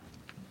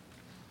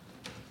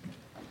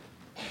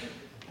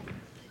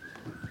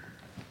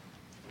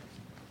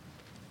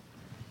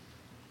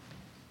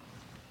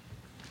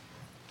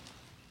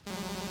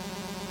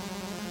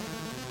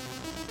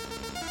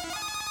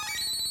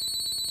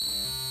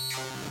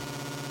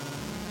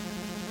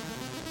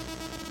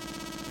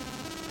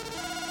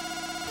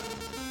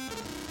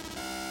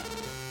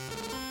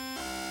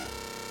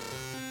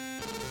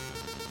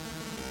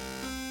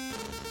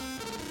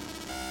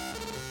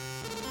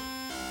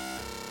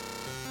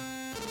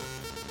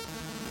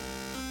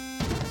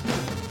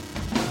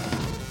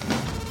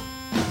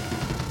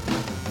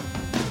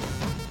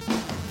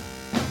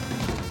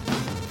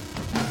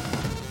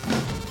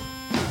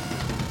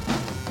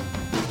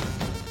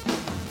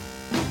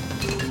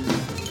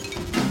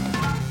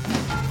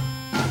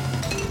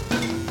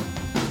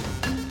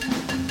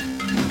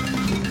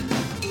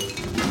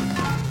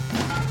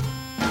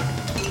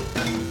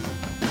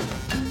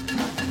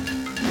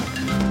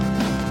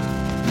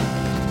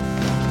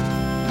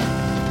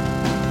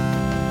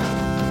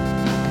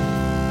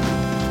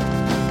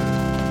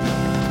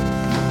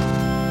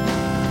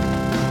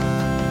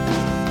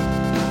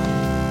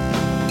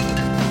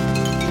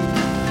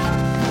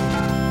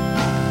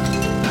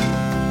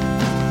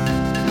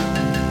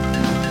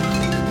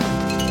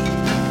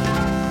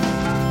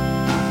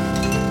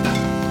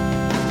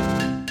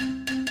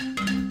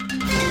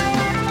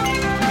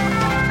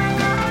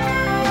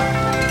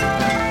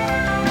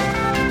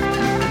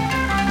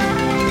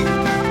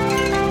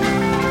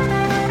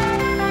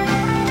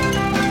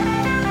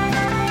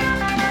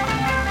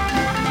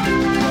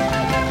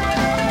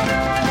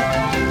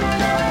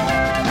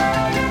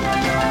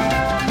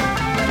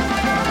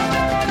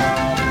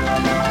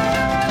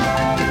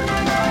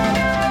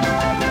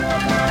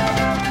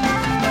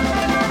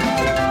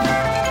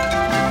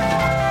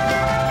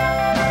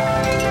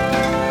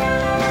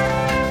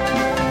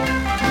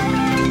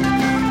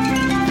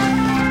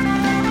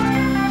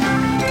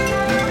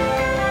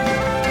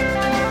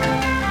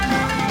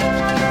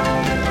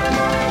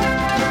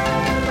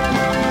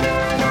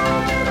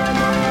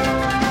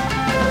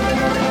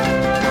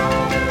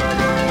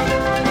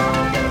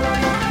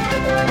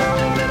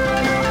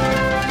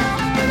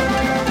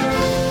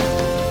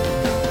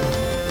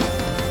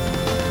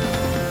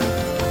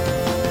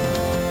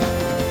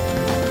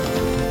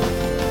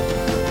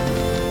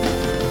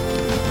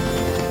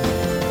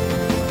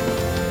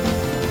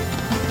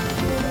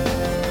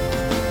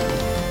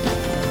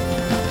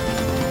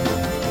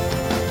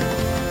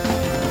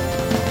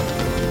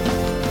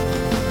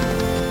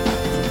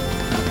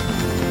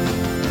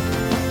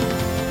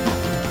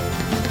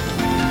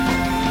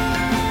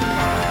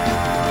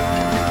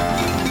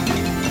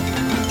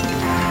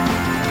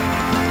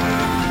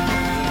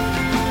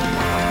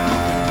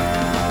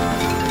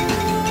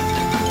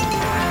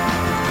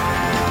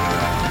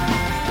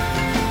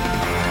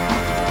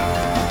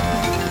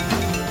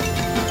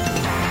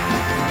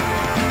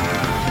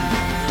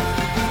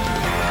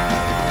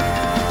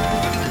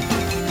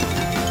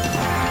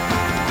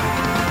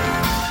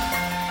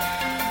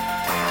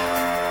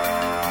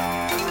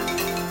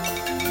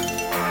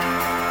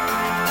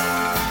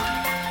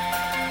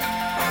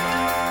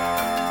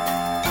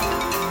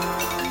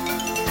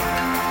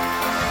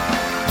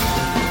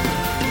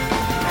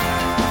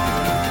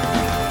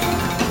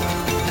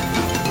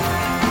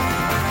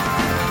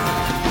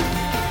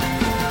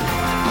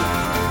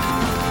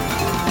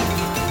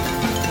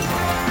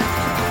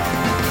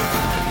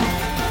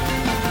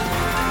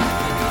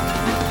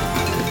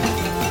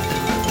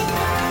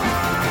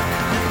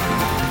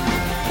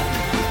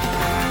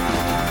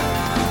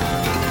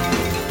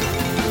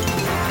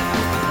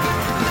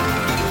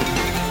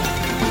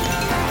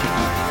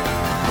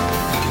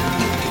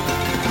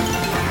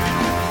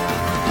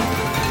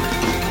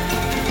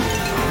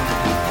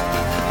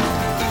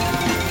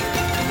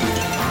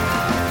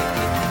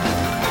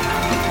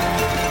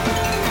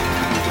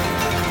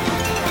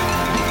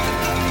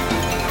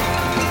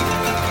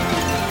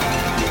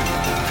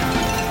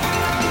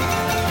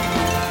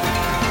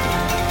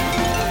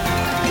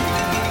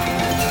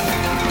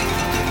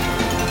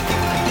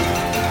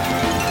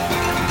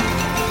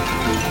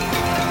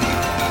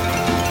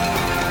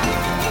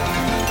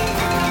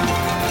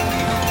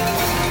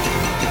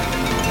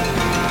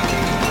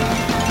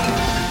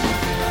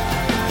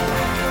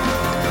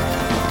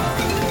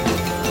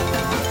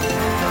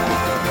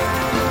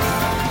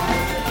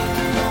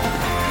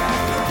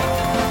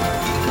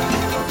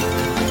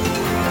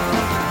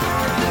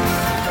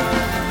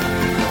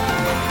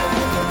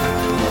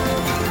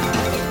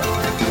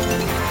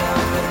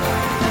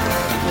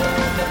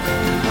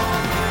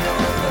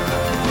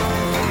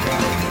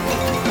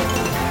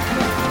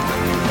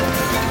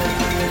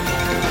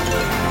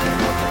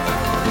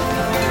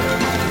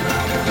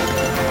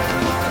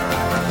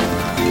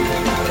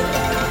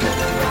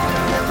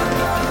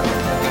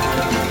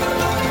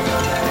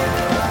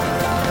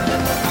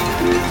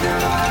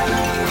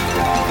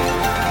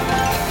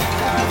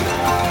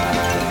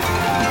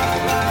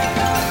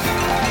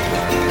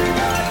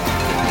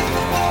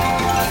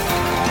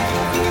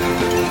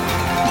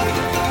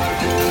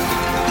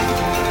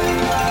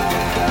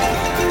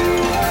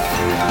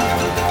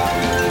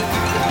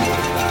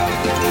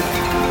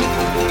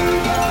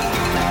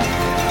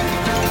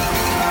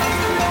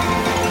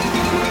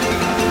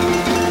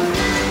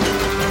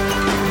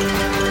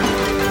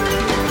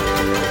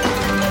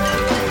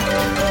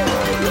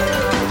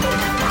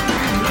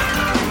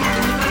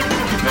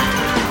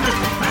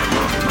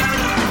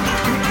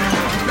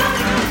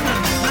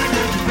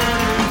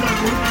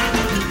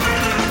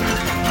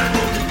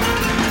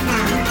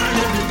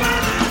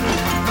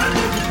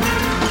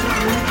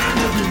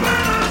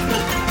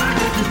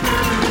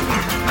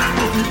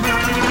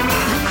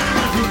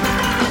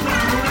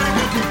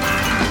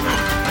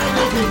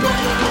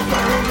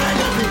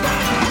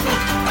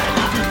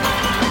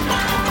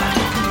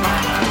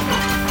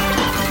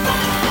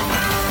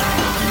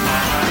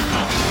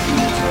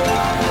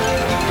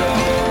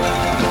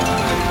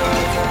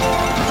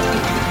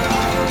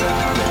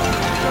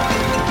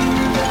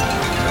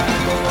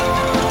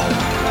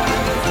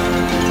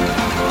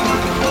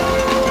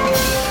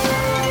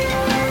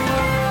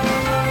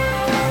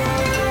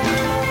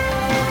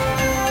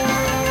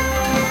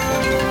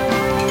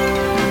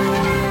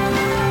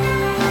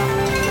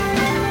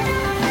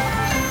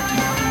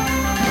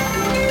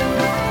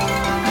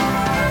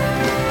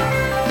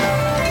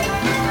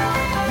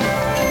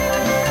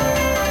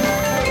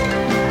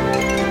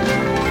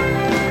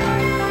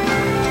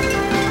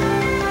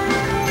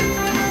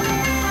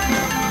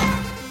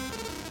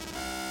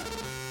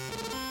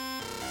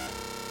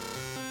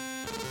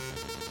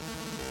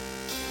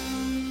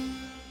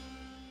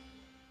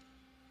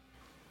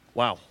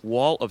 Wow,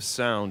 Wall of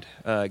Sound,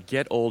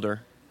 Get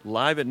Older,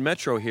 live at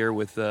Metro here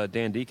with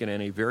Dan Deacon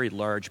and a very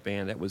large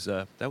band. That was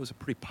a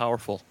pretty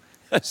powerful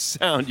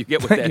sound you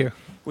get with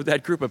with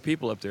that group of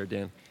people up there,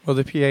 Dan. Well,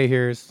 the PA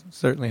here is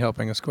certainly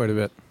helping us quite a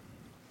bit.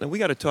 Now we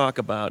got to talk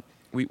about.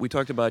 We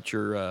talked about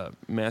your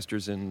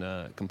masters in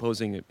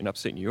composing in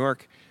upstate New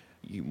York.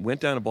 You went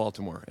down to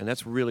Baltimore, and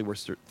that's really where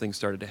things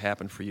started to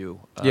happen for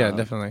you. Yeah,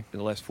 definitely. In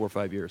the last 4 or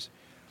 5 years.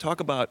 Talk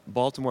about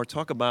Baltimore.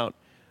 Talk about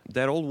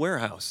that old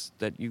warehouse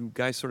that you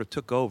guys sort of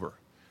took over,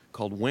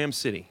 called Wham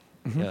City,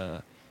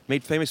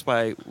 made famous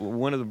by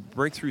one of the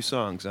breakthrough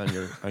songs on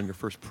your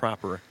first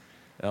proper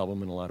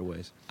album in a lot of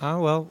ways.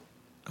 Well,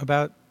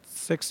 about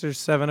 6 or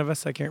 7 of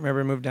us, I can't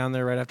remember, moved down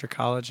there right after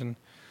college, and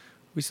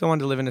we still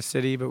wanted to live in a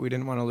city, but we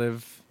didn't want to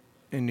live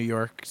in New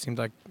York. Seemed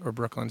like, or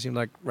Brooklyn. Seemed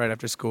like right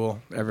after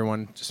school,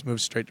 everyone just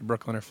moved straight to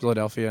Brooklyn or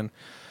Philadelphia, and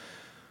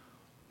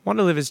wanted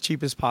to live as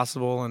cheap as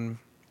possible and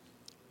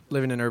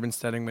live in an urban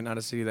setting, but not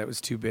a city that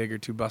was too big or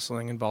too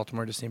bustling. And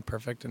Baltimore just seemed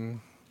perfect, and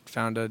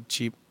found a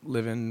cheap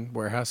live-in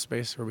warehouse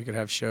space where we could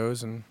have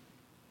shows, and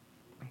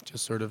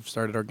just sort of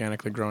started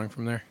organically growing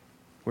from there.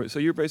 So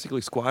you're basically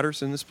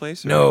squatters in this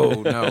place?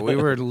 No, we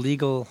were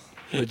legal,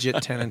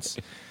 legit tenants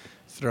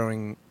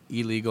throwing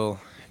illegal,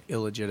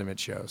 illegitimate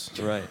shows.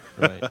 Right.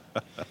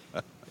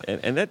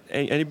 and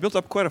you built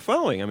up quite a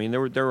following. I mean,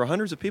 there were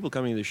hundreds of people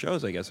coming to the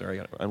shows, I guess,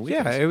 on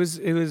weekends. Yeah, it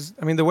was.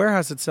 I mean, the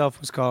warehouse itself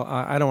was called.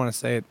 I don't want to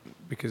say it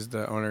because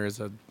the owner is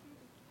a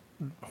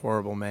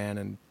horrible man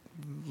and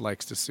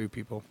likes to sue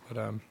people.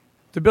 But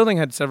the building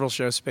had several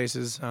show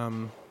spaces.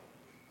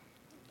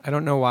 I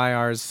don't know why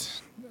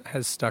ours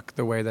has stuck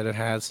the way that it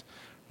has.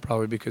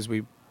 Probably because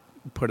we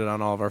put it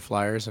on all of our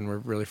flyers and we're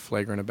really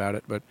flagrant about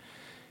it. But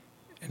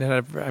it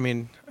had, I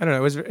don't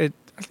know. I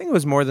think it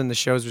was more than the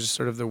shows. It was just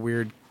sort of the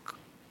weird,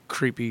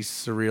 creepy,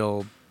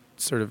 surreal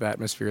sort of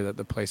atmosphere that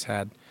the place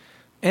had.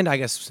 And I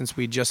guess since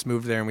we just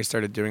moved there and we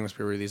started doing this,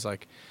 we were these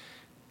like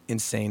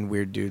insane,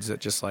 weird dudes that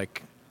just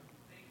like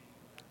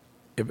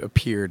it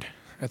appeared.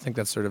 I think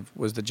that sort of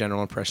was the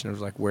general impression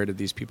of like, where did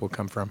these people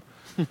come from?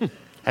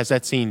 Has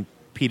that scene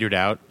petered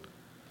out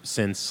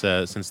since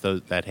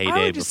that heyday?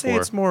 I would just before? say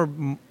it's more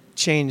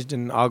changed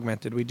and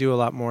augmented. We do a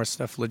lot more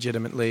stuff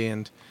legitimately,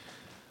 and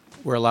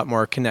we're a lot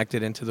more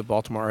connected into the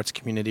Baltimore arts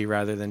community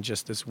rather than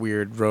just this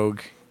weird rogue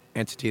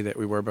entity that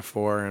we were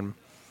before. And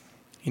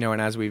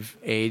and as we've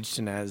aged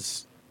and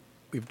as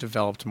we've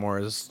developed more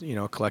as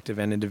a collective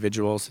and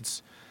individuals,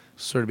 it's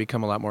sort of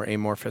become a lot more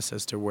amorphous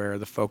as to where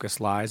the focus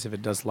lies, if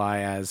it does lie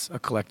as a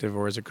collective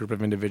or as a group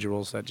of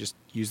individuals that just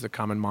use the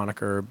common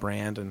moniker or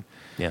brand. And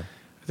yeah,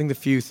 I think the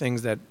few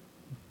things that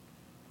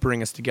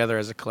bring us together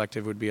as a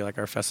collective would be like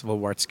our festival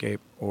Wartscape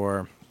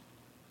or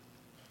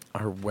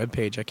our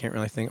webpage. I can't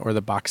really think, or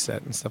the box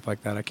set and stuff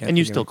like that. I can't. And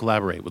you still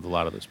collaborate with a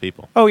lot of those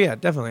people. Oh yeah,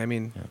 definitely. I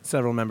mean,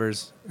 several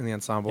members in the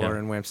ensemble are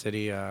in Wham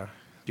City. I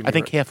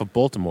think half of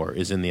Baltimore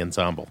is in the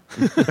ensemble,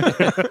 and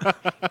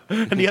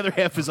the other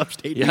half is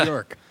upstate New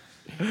York.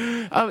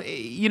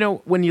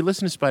 When you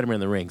listen to Spider-Man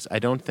and the Rings, I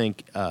don't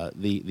think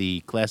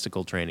the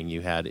classical training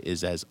you had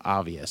is as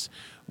obvious.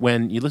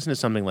 When you listen to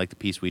something like the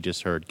piece we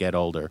just heard, Get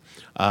Older,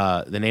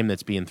 the name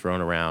that's being thrown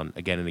around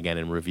again and again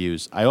in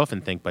reviews, I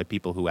often think by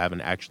people who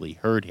haven't actually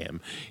heard him,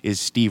 is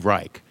Steve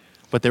Reich.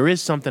 But there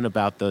is something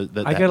about the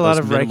I get a lot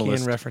of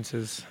Reichian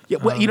references. Yeah,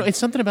 well, it's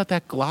something about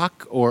that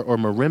Glock or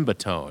marimba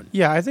tone.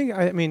 Yeah,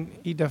 I mean,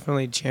 he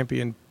definitely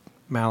championed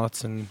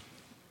mallets and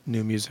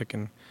new music,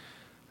 and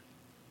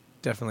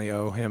definitely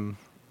owe him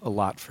a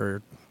lot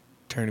for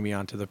turning me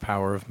on to the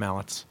power of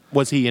mallets.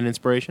 Was he an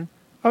inspiration?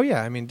 Oh,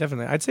 yeah, I mean,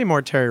 definitely. I'd say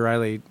more Terry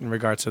Riley in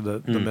regards to the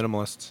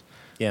minimalists.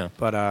 Yeah.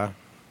 But, I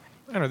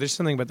don't know, there's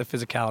something about the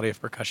physicality of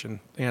percussion.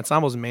 The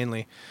ensemble's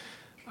mainly,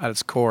 at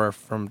its core,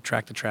 from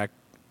track to track,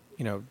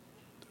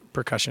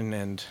 percussion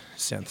and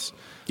synths.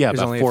 Yeah,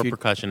 there's about 4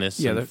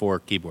 percussionists and 4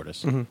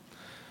 keyboardists. Mm-hmm.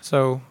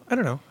 So, I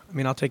don't know. I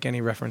mean, I'll take any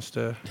reference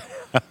to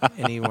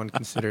anyone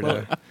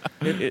considered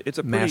it's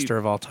a master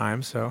of all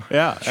time. So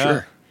yeah,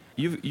 sure.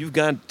 You've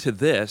gone to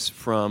this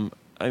from.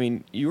 I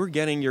mean, you were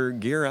getting your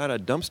gear out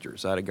of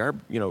dumpsters, out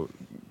of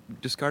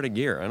discarded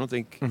gear. I don't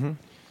think.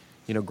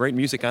 Great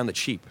music on the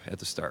cheap at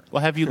the start.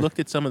 Well, have you looked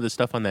at some of the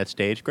stuff on that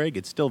stage, Greg?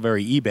 It's still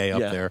very eBay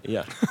up there.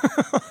 Yeah.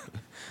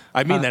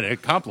 I mean that as a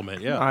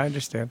compliment. Yeah, I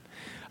understand.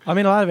 I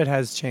mean, a lot of it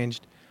has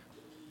changed.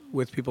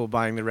 With people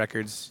buying the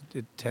records,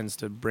 it tends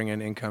to bring in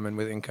income, and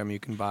with income you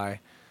can buy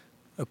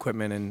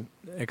equipment and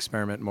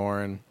experiment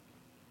more. And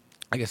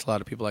I guess a lot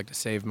of people like to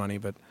save money,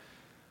 but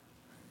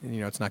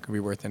it's not going to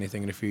be worth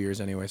anything in a few years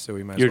anyway. So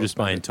we might. You're just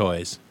buying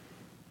toys,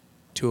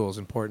 tools,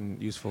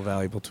 important, useful,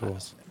 valuable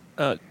tools.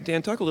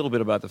 Dan, talk a little bit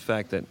about the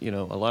fact that a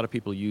lot of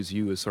people use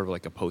you as sort of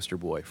like a poster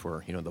boy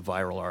for the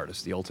viral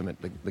artist, the ultimate,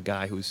 the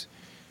guy who's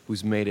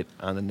made it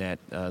on the net.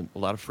 A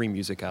lot of free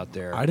music out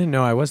there. I didn't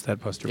know I was that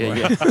poster boy.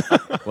 Yeah.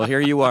 Well,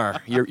 here you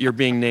are. You're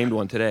being named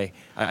one today.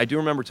 I do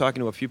remember talking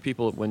to a few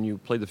people when you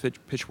played the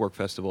Pitchfork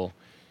Festival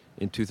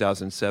in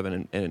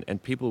 2007,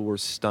 and people were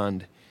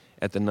stunned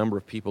at the number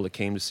of people that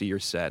came to see your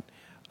set.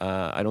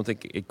 I don't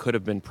think it could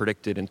have been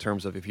predicted in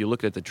terms of, if you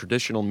look at the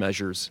traditional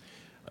measures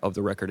of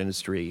the record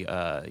industry,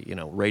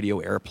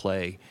 radio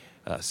airplay,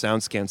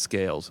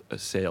 SoundScan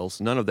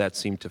sales, none of that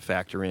seemed to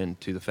factor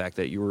into the fact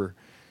that you were,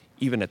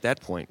 even at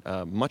that point,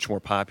 much more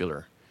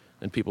popular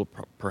than people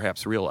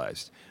perhaps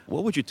realized.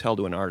 What would you tell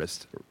to an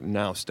artist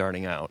now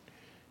starting out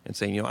and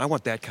saying, I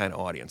want that kind of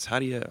audience? How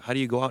do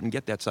you go out and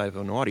get that side of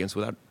an audience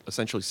without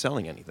essentially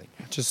selling anything?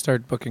 Just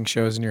start booking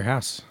shows in your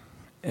house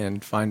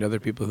and find other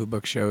people who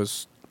book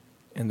shows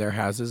in their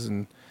houses.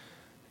 And,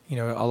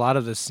 a lot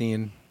of the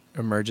scene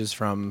emerges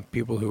from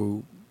people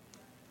who,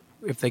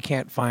 if they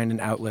can't find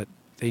an outlet,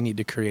 they need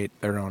to create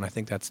their own. I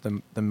think that's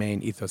the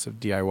main ethos of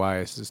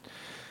DIY is just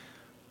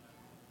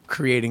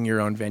creating your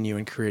own venue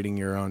and creating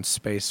your own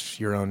space,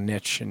 your own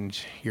niche, and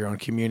your own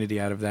community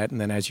out of that.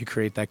 And then as you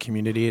create that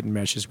community, it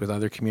meshes with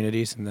other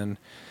communities. And then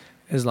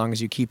as long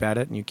as you keep at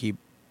it and you keep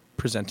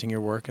presenting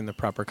your work in the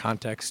proper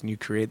context and you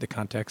create the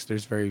context,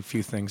 there's very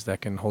few things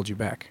that can hold you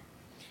back.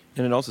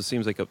 And it also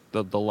seems like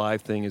the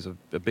live thing is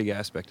a big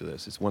aspect of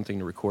this. It's one thing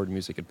to record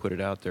music and put it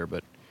out there, but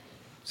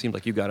it seemed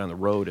like you got on the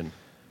road and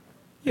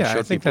showed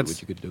I think people that's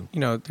what you could do.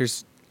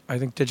 I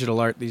think digital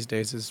art these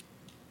days is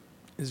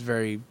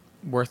very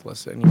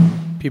worthless, and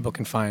people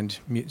can find.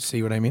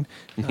 See what I mean?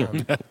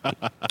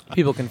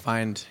 People can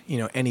find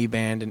any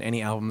band and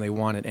any album they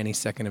want at any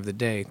second of the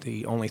day.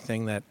 The only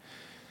thing that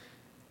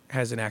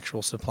has an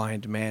actual supply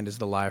and demand is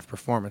the live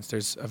performance.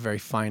 There's a very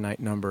finite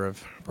number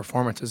of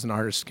performances an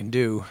artist can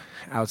do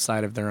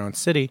outside of their own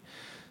city.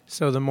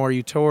 So the more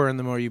you tour and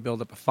the more you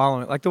build up a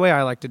following. Like the way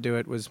I like to do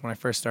it was when I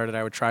first started,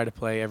 I would try to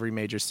play every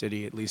major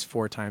city at least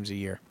 4 times a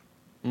year.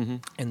 Mm-hmm.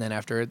 And then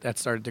after that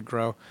started to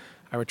grow,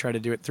 I would try to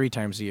do it 3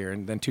 times a year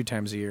and then 2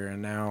 times a year.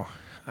 And now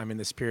I'm in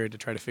this period to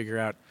try to figure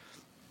out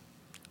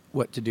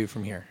what to do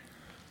from here.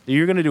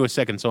 You're going to do a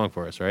second song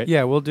for us, right?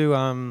 Yeah, we'll do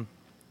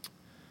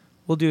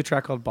a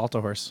track called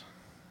Balto Horse.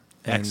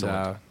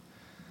 Excellent.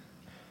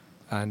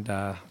 And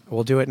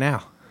we'll do it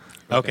now.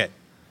 Okay.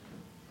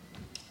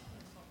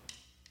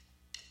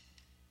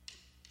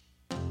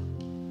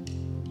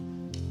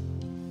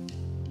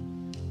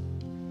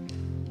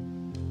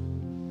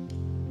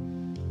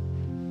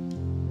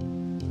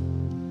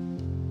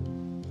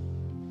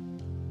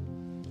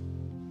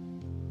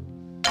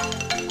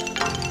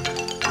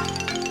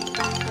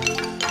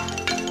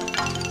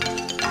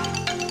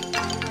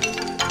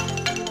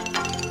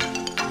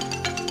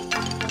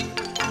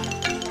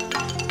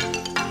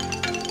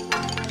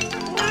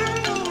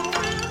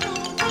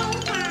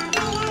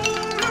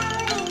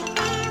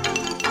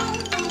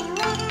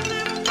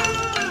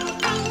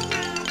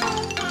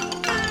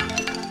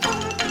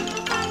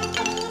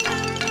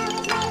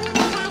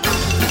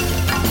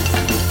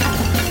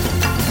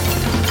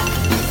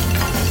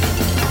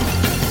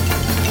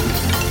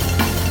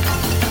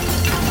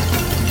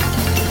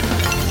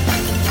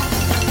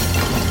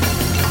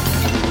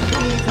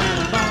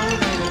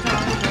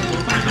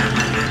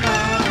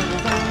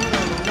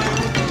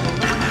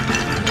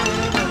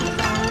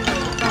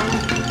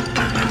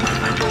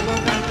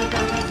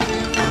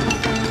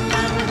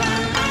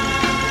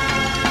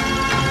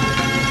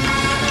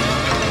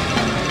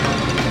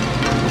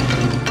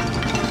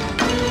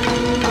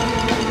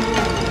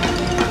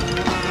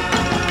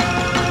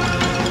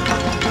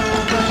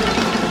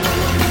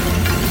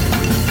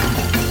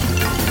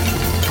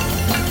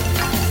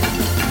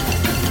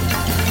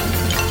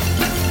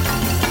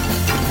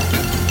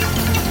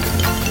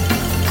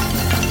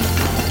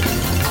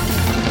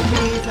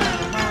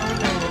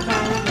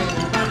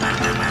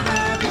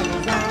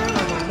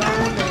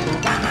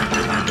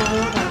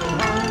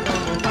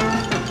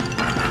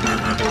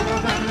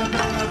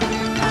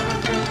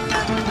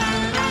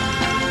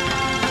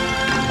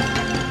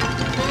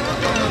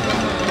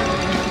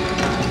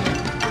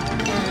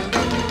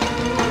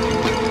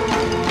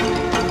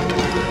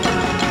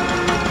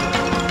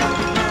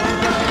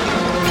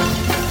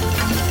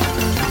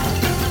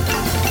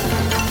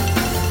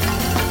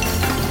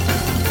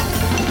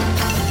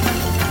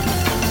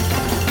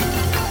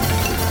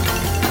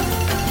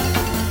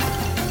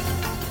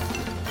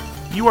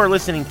 You are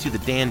listening to the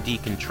Dan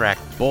Deacon track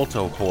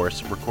Balto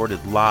Horse,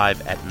 recorded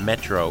live at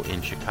Metro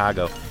in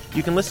Chicago.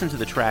 You can listen to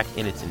the track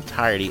in its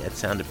entirety at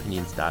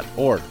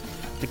soundopinions.org.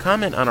 To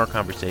comment on our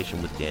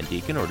conversation with Dan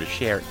Deacon or to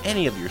share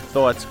any of your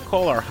thoughts,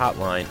 call our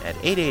hotline at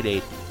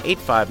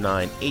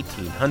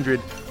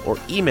 888-859-1800 or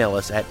email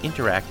us at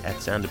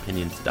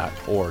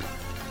interact@soundopinions.org.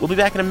 We'll be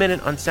back in a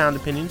minute on Sound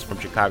Opinions from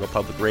Chicago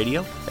Public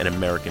Radio and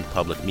American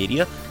Public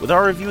Media with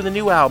our review of the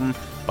new album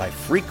by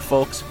Freak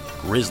Folk's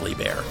Grizzly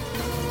Bear.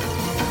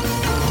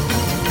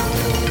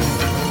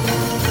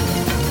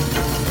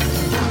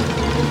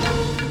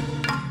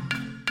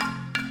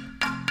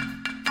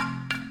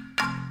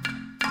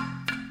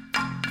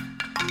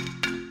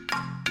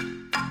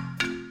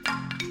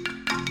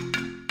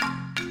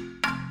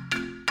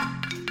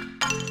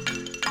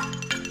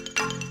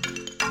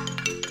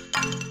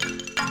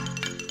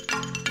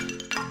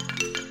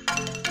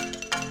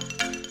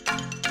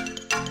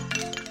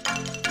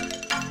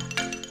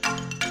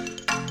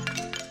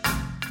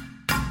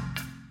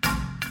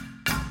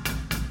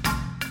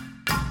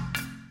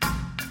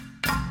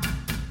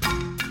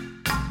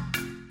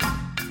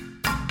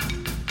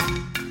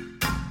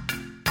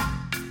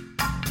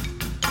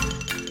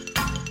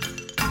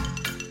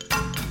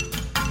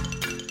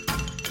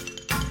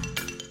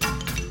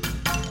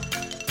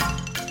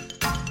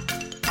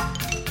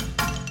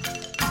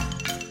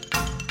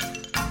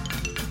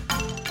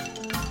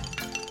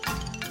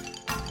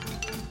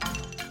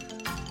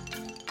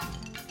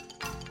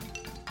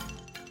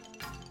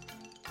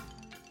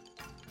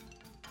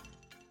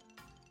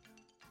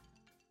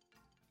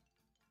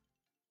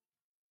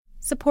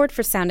 Support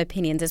for Sound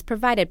Opinions is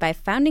provided by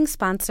founding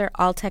sponsor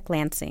Alltech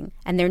Lansing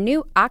and their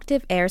new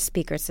Octave Air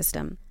speaker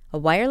system, a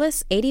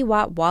wireless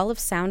 80-watt wall of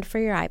sound for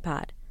your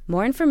iPod.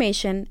 More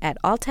information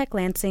at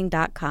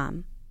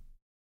alltechlansing.com.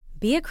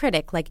 Be a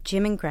critic like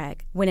Jim and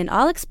Greg. Win an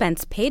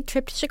all-expense paid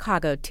trip to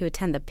Chicago to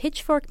attend the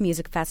Pitchfork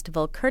Music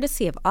Festival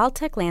courtesy of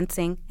Alltech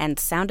Lansing and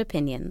Sound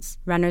Opinions.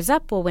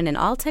 Runners-up will win an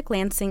Alltech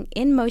Lansing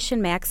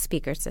InMotion Max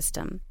speaker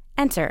system.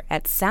 Enter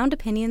at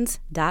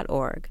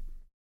soundopinions.org.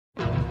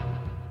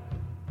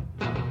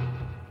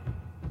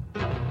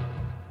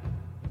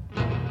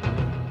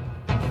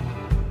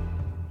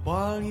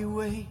 While you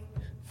wait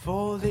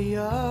for the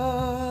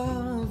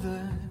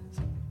others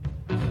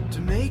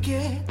to make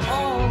it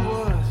all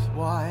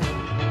worthwhile,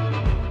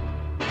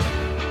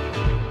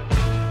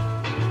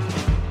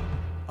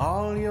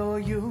 all your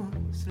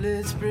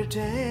useless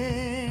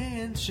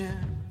pretensions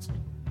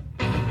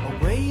are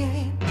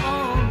weighing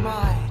on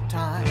my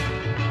time.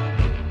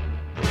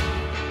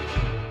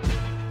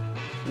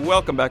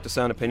 Welcome back to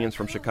Sound Opinions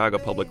from Chicago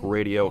Public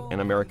Radio and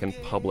American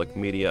Public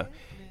Media.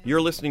 You're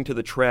listening to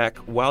the track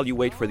While You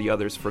Wait for the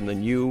Others from the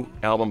new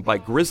album by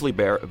Grizzly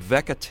Bear,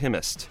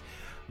 Vekatimist.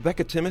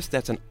 Vekatimist,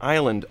 that's an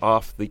island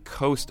off the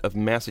coast of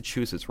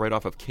Massachusetts, right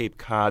off of Cape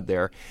Cod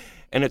there,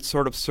 and it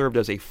sort of served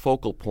as a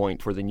focal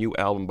point for the new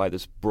album by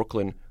this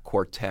Brooklyn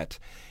quartet.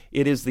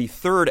 It is the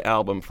third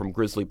album from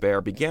Grizzly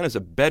Bear, began as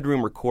a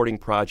bedroom recording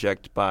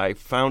project by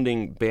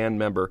founding band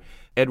member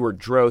Edward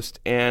Drost,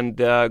 and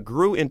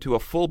grew into a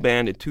full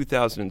band in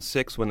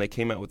 2006 when they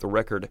came out with the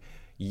record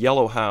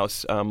Yellow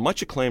House, a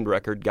much acclaimed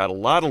record, got a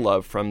lot of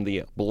love from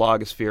the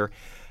blogosphere.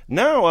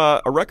 Now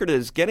a record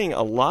is getting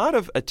a lot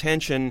of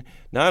attention,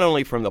 not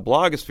only from the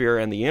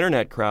blogosphere and the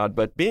internet crowd,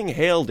 but being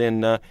hailed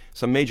in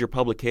some major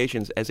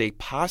publications as a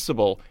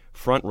possible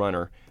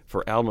frontrunner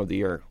for Album of the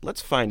Year.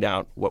 Let's find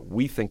out what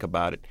we think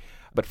about it.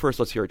 But first,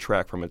 let's hear a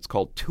track from it. It's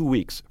called 2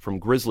 Weeks from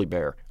Grizzly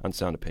Bear on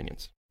Sound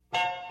Opinions.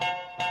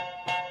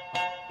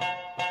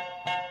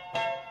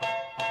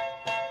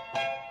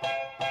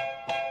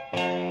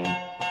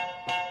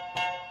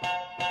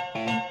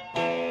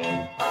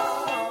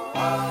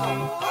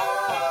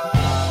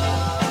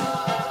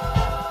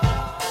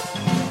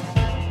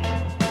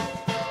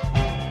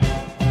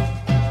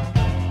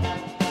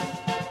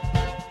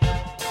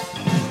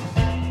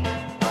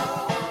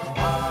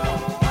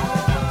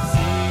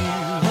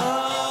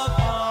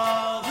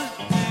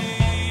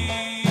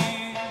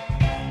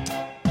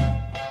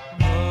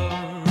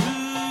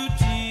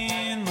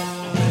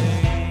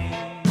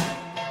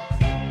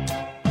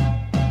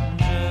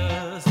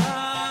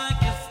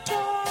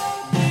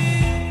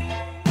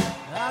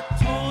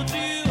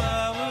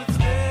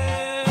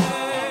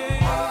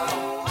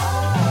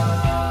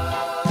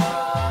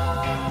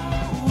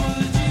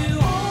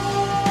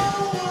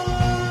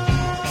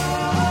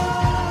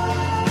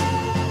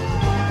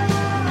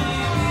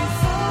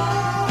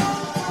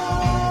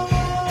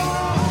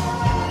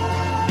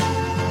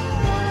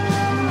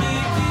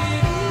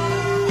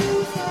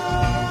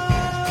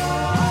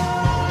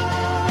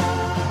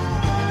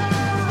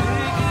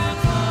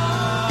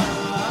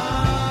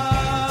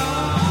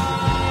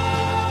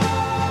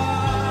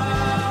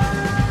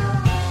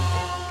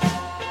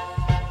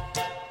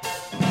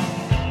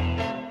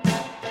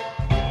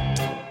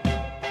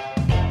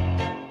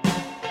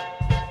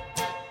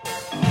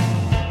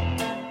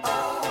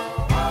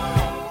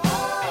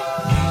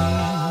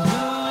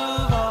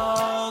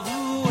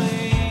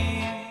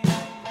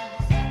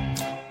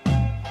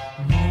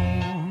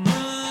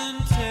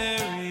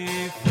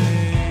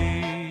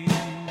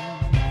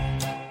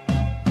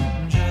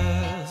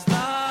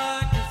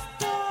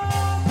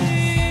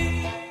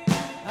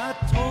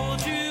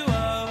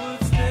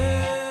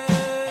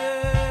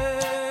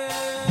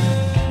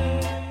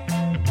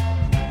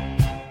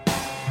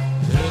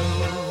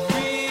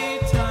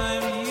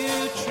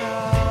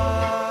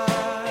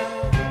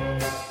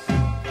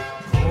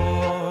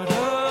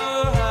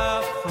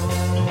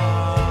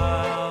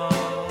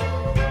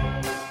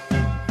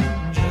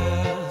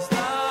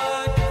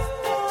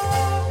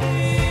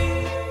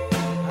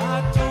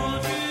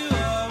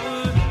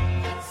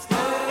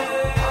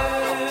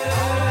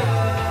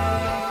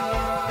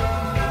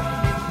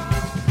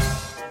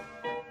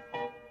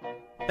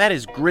 That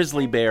is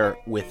Grizzly Bear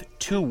with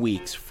 2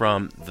 Weeks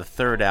from the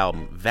third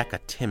album,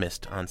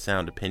 Vekatimist, on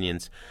Sound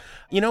Opinions.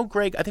 You know,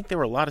 Greg, I think there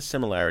were a lot of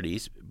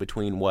similarities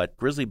between what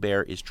Grizzly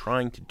Bear is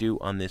trying to do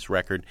on this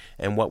record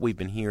and what we've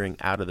been hearing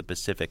out of the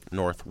Pacific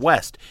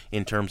Northwest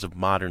in terms of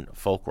modern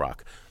folk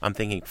rock. I'm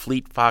thinking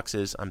Fleet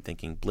Foxes, I'm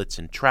thinking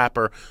Blitzen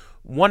Trapper,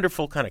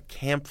 wonderful kind of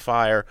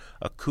campfire,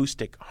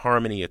 acoustic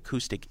harmony,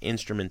 acoustic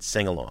instrument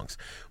sing-alongs.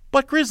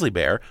 But Grizzly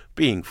Bear,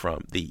 being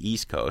from the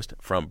East Coast,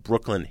 from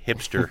Brooklyn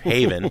hipster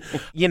haven,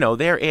 you know,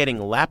 they're adding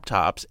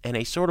laptops and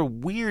a sort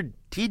of weird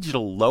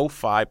digital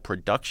lo-fi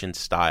production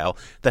style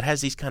that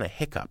has these kind of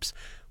hiccups.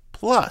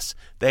 Plus,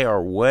 they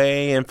are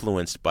way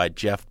influenced by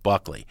Jeff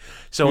Buckley.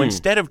 So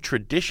instead of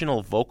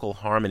traditional vocal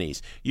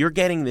harmonies, you're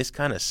getting this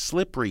kind of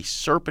slippery,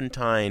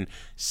 serpentine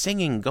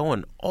singing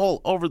going all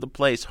over the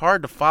place,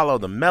 hard to follow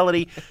the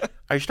melody.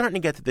 Are you starting to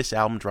get that this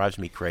album drives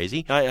me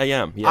crazy? I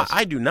am, yes.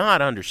 I do not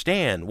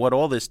understand what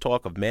all this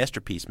talk of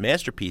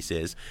masterpiece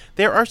is.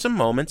 There are some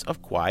moments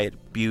of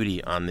quiet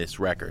beauty on this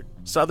record.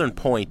 Southern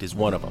Point is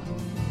one of them.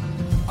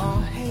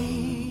 Our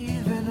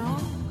haven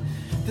on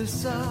the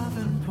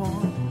southern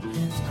point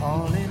is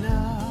calling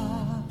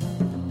us.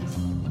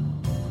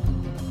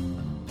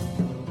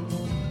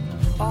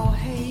 Our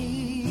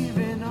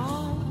haven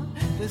on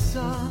the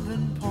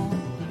southern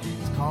point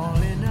is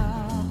calling us.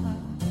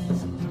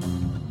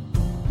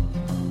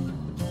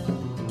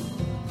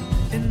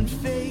 And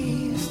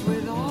faced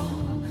with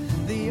all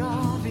the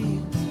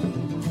obvious,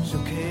 so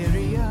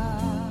carry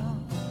on.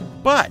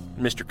 But,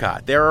 Mr.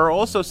 Cott, there are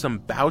also some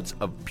bouts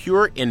of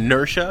pure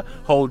inertia,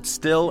 hold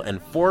still and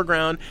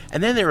foreground,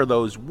 and then there are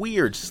those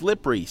weird,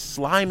 slippery,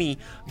 slimy,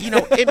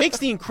 it makes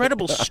the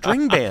Incredible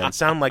String Band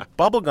sound like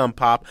bubblegum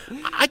pop.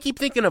 I keep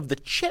thinking of the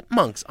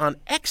Chipmunks on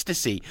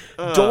Ecstasy.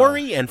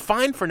 Dory and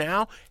Fine for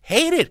Now,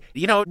 hate it.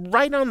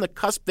 Right on the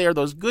cusp there,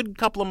 those good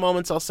couple of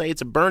moments, I'll say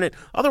it's a burn it,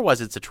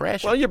 otherwise it's a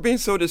trash it. Well, you're being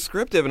so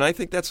descriptive, and I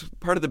think that's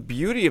part of the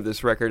beauty of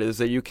this record is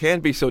that you can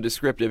be so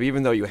descriptive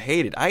even though you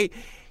hate it.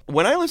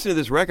 When I listen to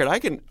this record, I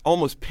can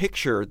almost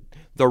picture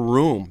the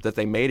room that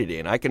they made it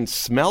in. I can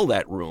smell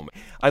that room.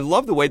 I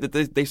love the way that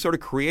they sort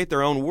of create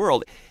their own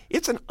world.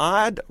 It's an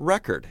odd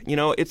record.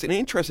 It's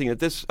interesting that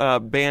this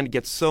band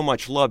gets so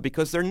much love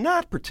because they're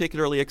not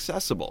particularly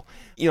accessible.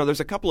 There's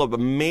a couple of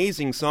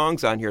amazing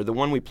songs on here. The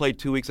one we played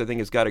 2 weeks, I think,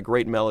 has got a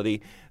great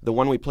melody. The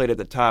one we played at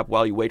the top,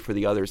 While You Wait for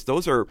the Others,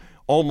 those are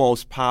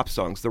almost pop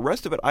songs. The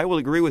rest of it, I will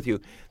agree with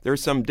you,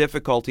 there's some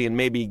difficulty in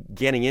maybe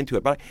getting into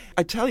it. But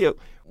I tell you,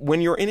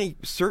 when you're in a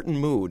certain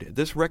mood,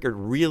 this record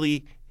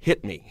really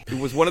hit me. It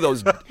was one of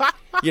those,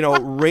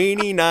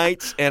 rainy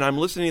nights, and I'm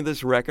listening to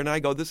this record, and I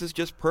go, this is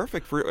just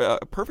perfect for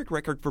a perfect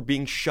record for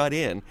being shut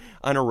in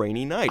on a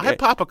rainy night. I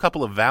pop a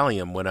couple of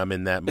Valium when I'm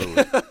in that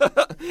mood.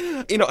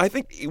 I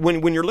think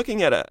when you're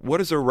looking at what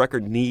does a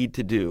record need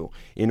to do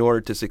in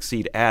order to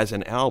succeed as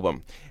an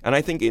album, and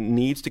I think it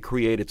needs to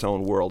create its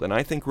own world, and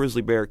I think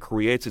Grizzly Bear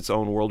creates its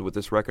own world with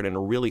this record in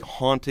a really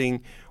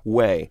haunting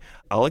way.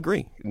 I'll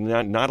agree.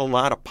 Not a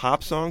lot of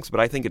pop songs, but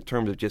I think in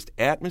terms of just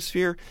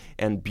atmosphere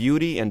and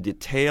beauty and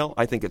detail,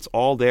 I think it's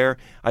all there.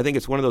 I think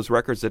it's one of those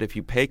records that if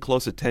you pay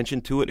close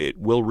attention to it, it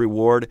will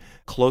reward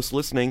close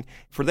listening.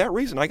 For that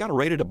reason, I got it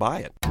rated to buy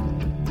it.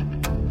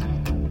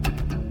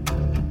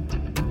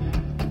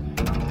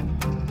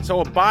 So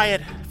a buy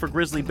it for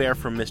Grizzly Bear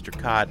from Mr.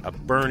 Cott, a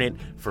burn it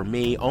for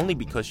me, only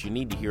because you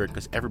need to hear it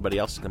because everybody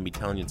else is going to be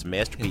telling you it's a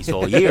masterpiece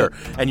all year,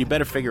 and you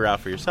better figure it out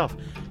for yourself.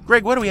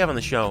 Greg, what do we have on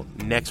the show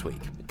next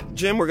week?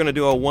 Jim, we're going to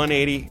do a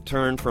 180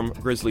 turn from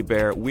Grizzly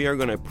Bear. We are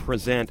going to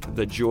present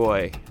the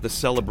joy, the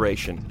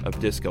celebration of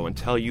disco, and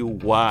tell you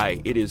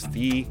why it is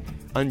the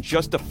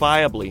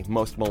unjustifiably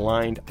most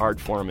maligned art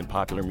form in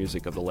popular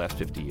music of the last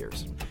 50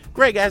 years.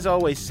 Greg, as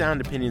always,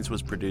 Sound Opinions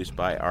was produced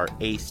by our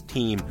ace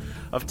team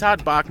of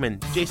Todd Bachman,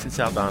 Jason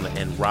Saldana,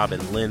 and Robin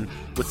Lynn,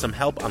 with some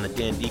help on the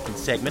Dan Deacon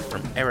segment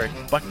from Eric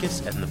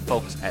Butkus and the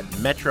folks at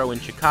Metro in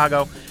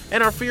Chicago,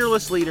 and our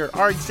fearless leader,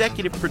 our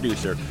executive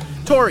producer,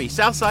 Tori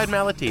Southside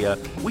Malatia.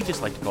 We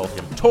just like to call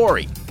him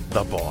Tori,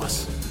 the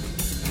boss.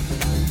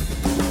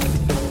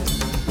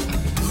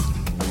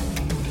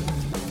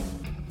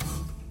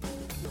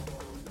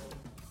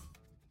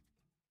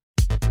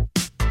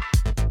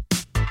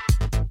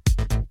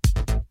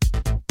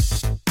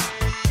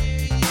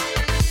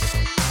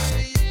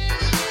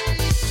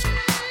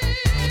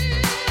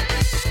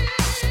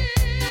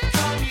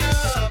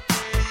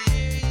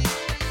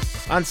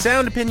 On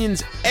Sound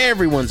Opinions,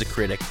 everyone's a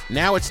critic.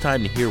 Now it's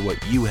time to hear what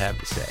you have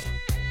to say.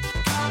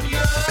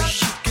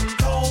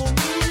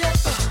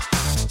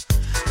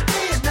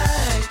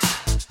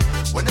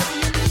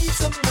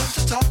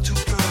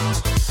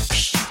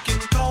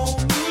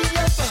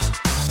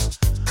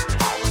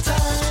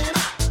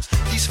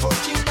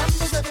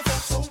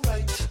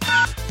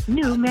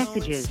 New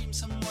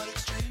messages.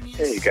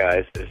 Hey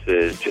guys, this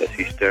is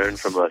Jesse Stern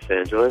from Los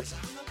Angeles.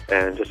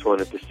 And just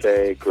wanted to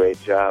say,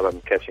 great job. I'm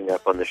catching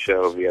up on the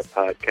show via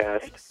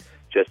podcast.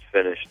 Just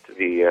finished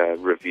the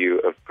review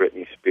of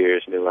Britney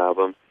Spears' new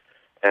album.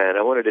 And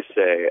I wanted to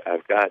say, I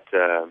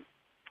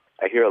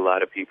hear a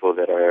lot of people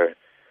that are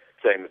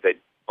saying that they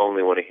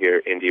only want to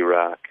hear indie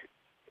rock,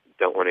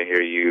 don't want to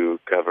hear you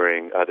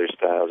covering other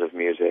styles of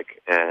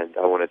music. And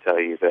I want to tell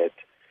you that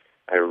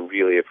I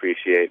really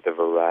appreciate the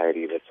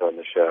variety that's on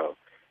the show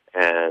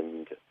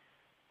and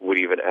would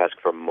even ask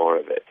for more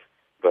of it.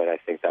 But I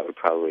think that would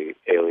probably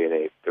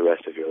alienate the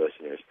rest of your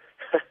listeners.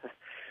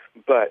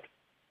 But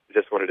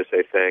just wanted to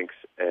say thanks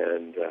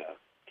and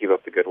keep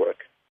up the good work.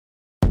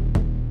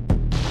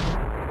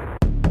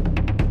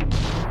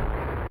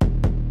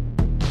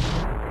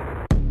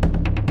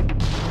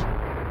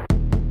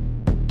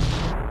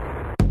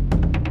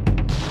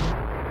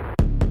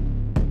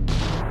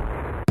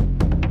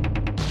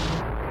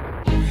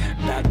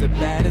 Not the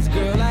baddest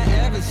girl I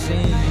ever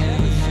seen.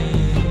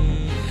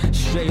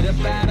 Straight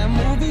up out a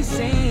movie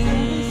scene.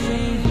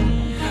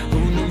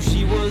 Who knew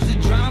she was a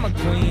drama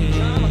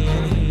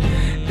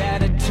queen?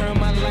 That'd turn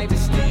my life to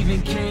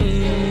Stephen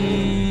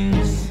King.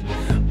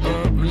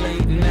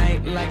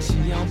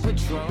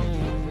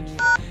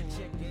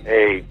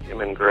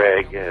 Tim and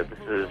Greg. This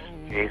is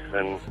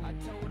Jason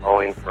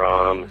calling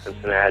from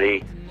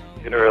Cincinnati.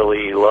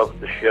 Generally love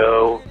the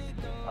show.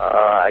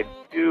 I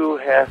do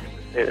have to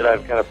say that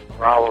I've got a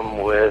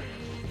problem with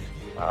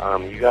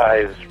you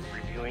guys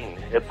reviewing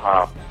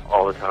hip-hop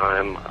all the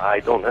time.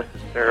 I don't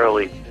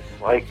necessarily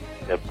dislike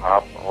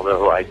hip-hop,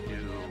 although I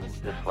do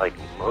dislike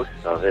most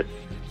of it.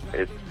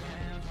 It's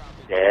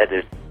dead,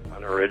 it's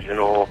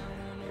unoriginal,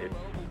 it's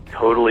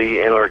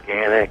totally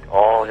inorganic.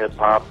 All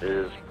hip-hop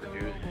is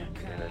produced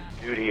in a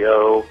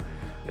studio.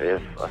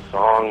 If a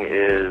song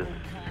is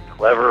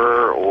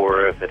clever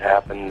or if it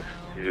happens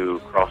to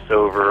cross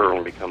over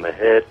and become a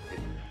hit,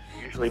 it's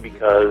usually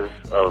because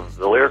of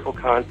the lyrical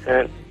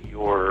content,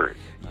 your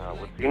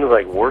what seems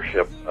like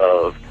worship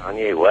of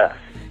Kanye West.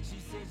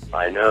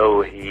 I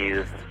know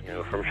he's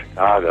from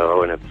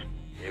Chicago, and it's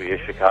maybe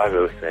a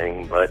Chicago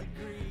thing, but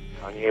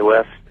Kanye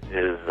West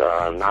is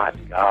not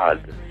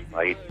God,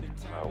 despite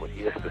what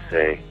he has to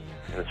say.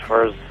 And as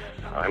far as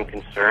I'm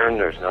concerned,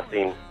 there's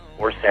nothing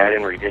more sad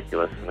and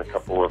ridiculous than a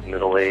couple of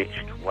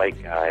middle-aged white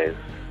guys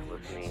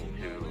listening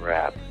to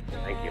rap.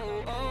 Thank you.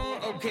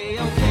 Okay.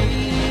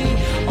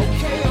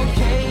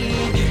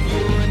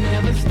 You're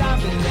never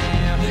stopping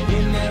now.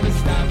 You're never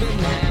stopping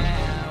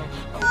now.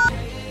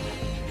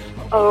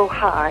 Oh,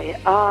 hi.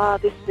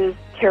 This is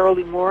Carol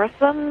Lee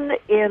Morrison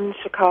in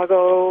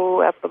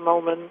Chicago at the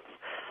moment.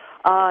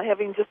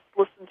 Having just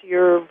listened to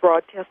your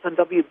broadcast on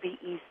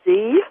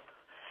WBEC,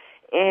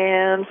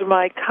 and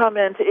my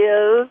comment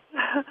is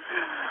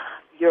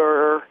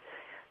your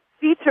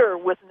feature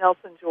with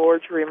Nelson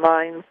George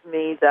reminds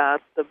me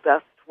that the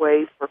best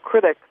way for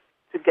critics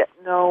to get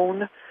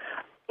known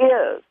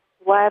is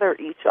flatter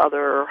each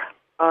other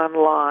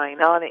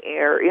online, on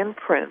air, in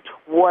print,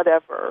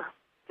 whatever,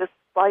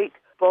 despite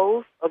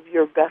both of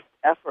your best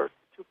efforts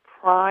to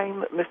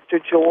prime Mr.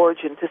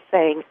 George into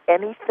saying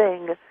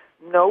anything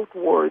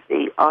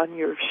noteworthy on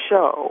your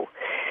show.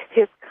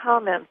 His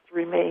comments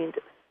remained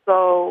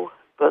so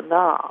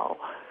banal.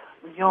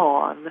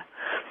 Yawn.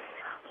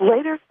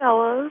 Later,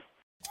 fellas.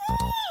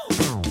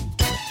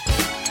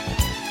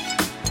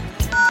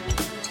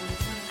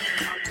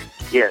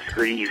 Yes,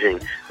 good evening.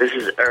 This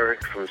is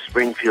Eric from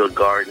Springfield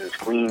Gardens,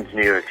 Queens,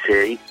 New York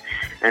City.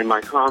 And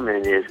my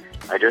comment is,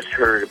 I just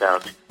heard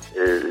about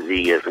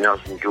the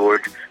Nelson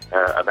George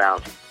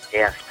about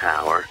ass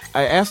power.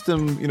 I asked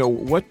him,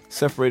 what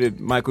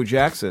separated Michael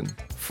Jackson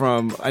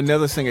from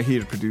another singer he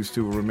had produced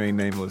who will remain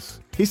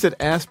nameless. He said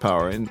ass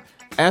power, and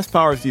ass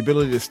power is the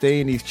ability to stay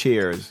in these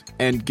chairs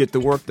and get the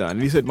work done.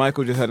 And he said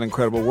Michael just had an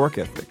incredible work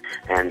ethic.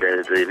 And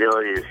the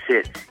ability to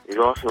sit is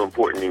also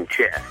important in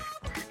chess.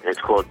 And it's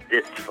called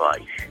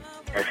Sitzfleisch.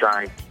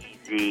 Sitzfleisch.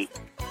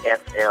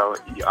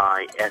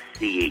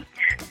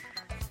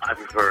 I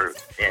prefer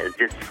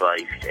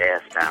Sitzfleisch to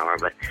ass power,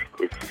 but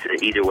it's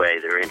either way,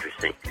 they're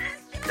interesting.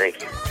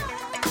 Thank you.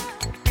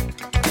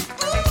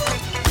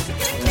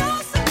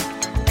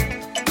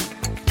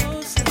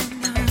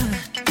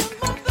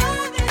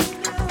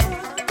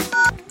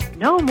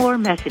 No more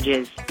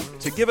messages.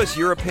 To give us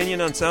your opinion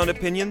on Sound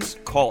Opinions,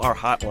 call our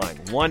hotline,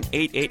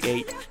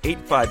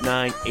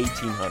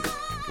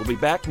 1-888-859-1800. We'll be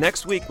back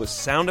next week with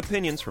Sound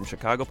Opinions from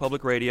Chicago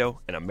Public Radio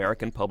and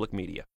American Public Media.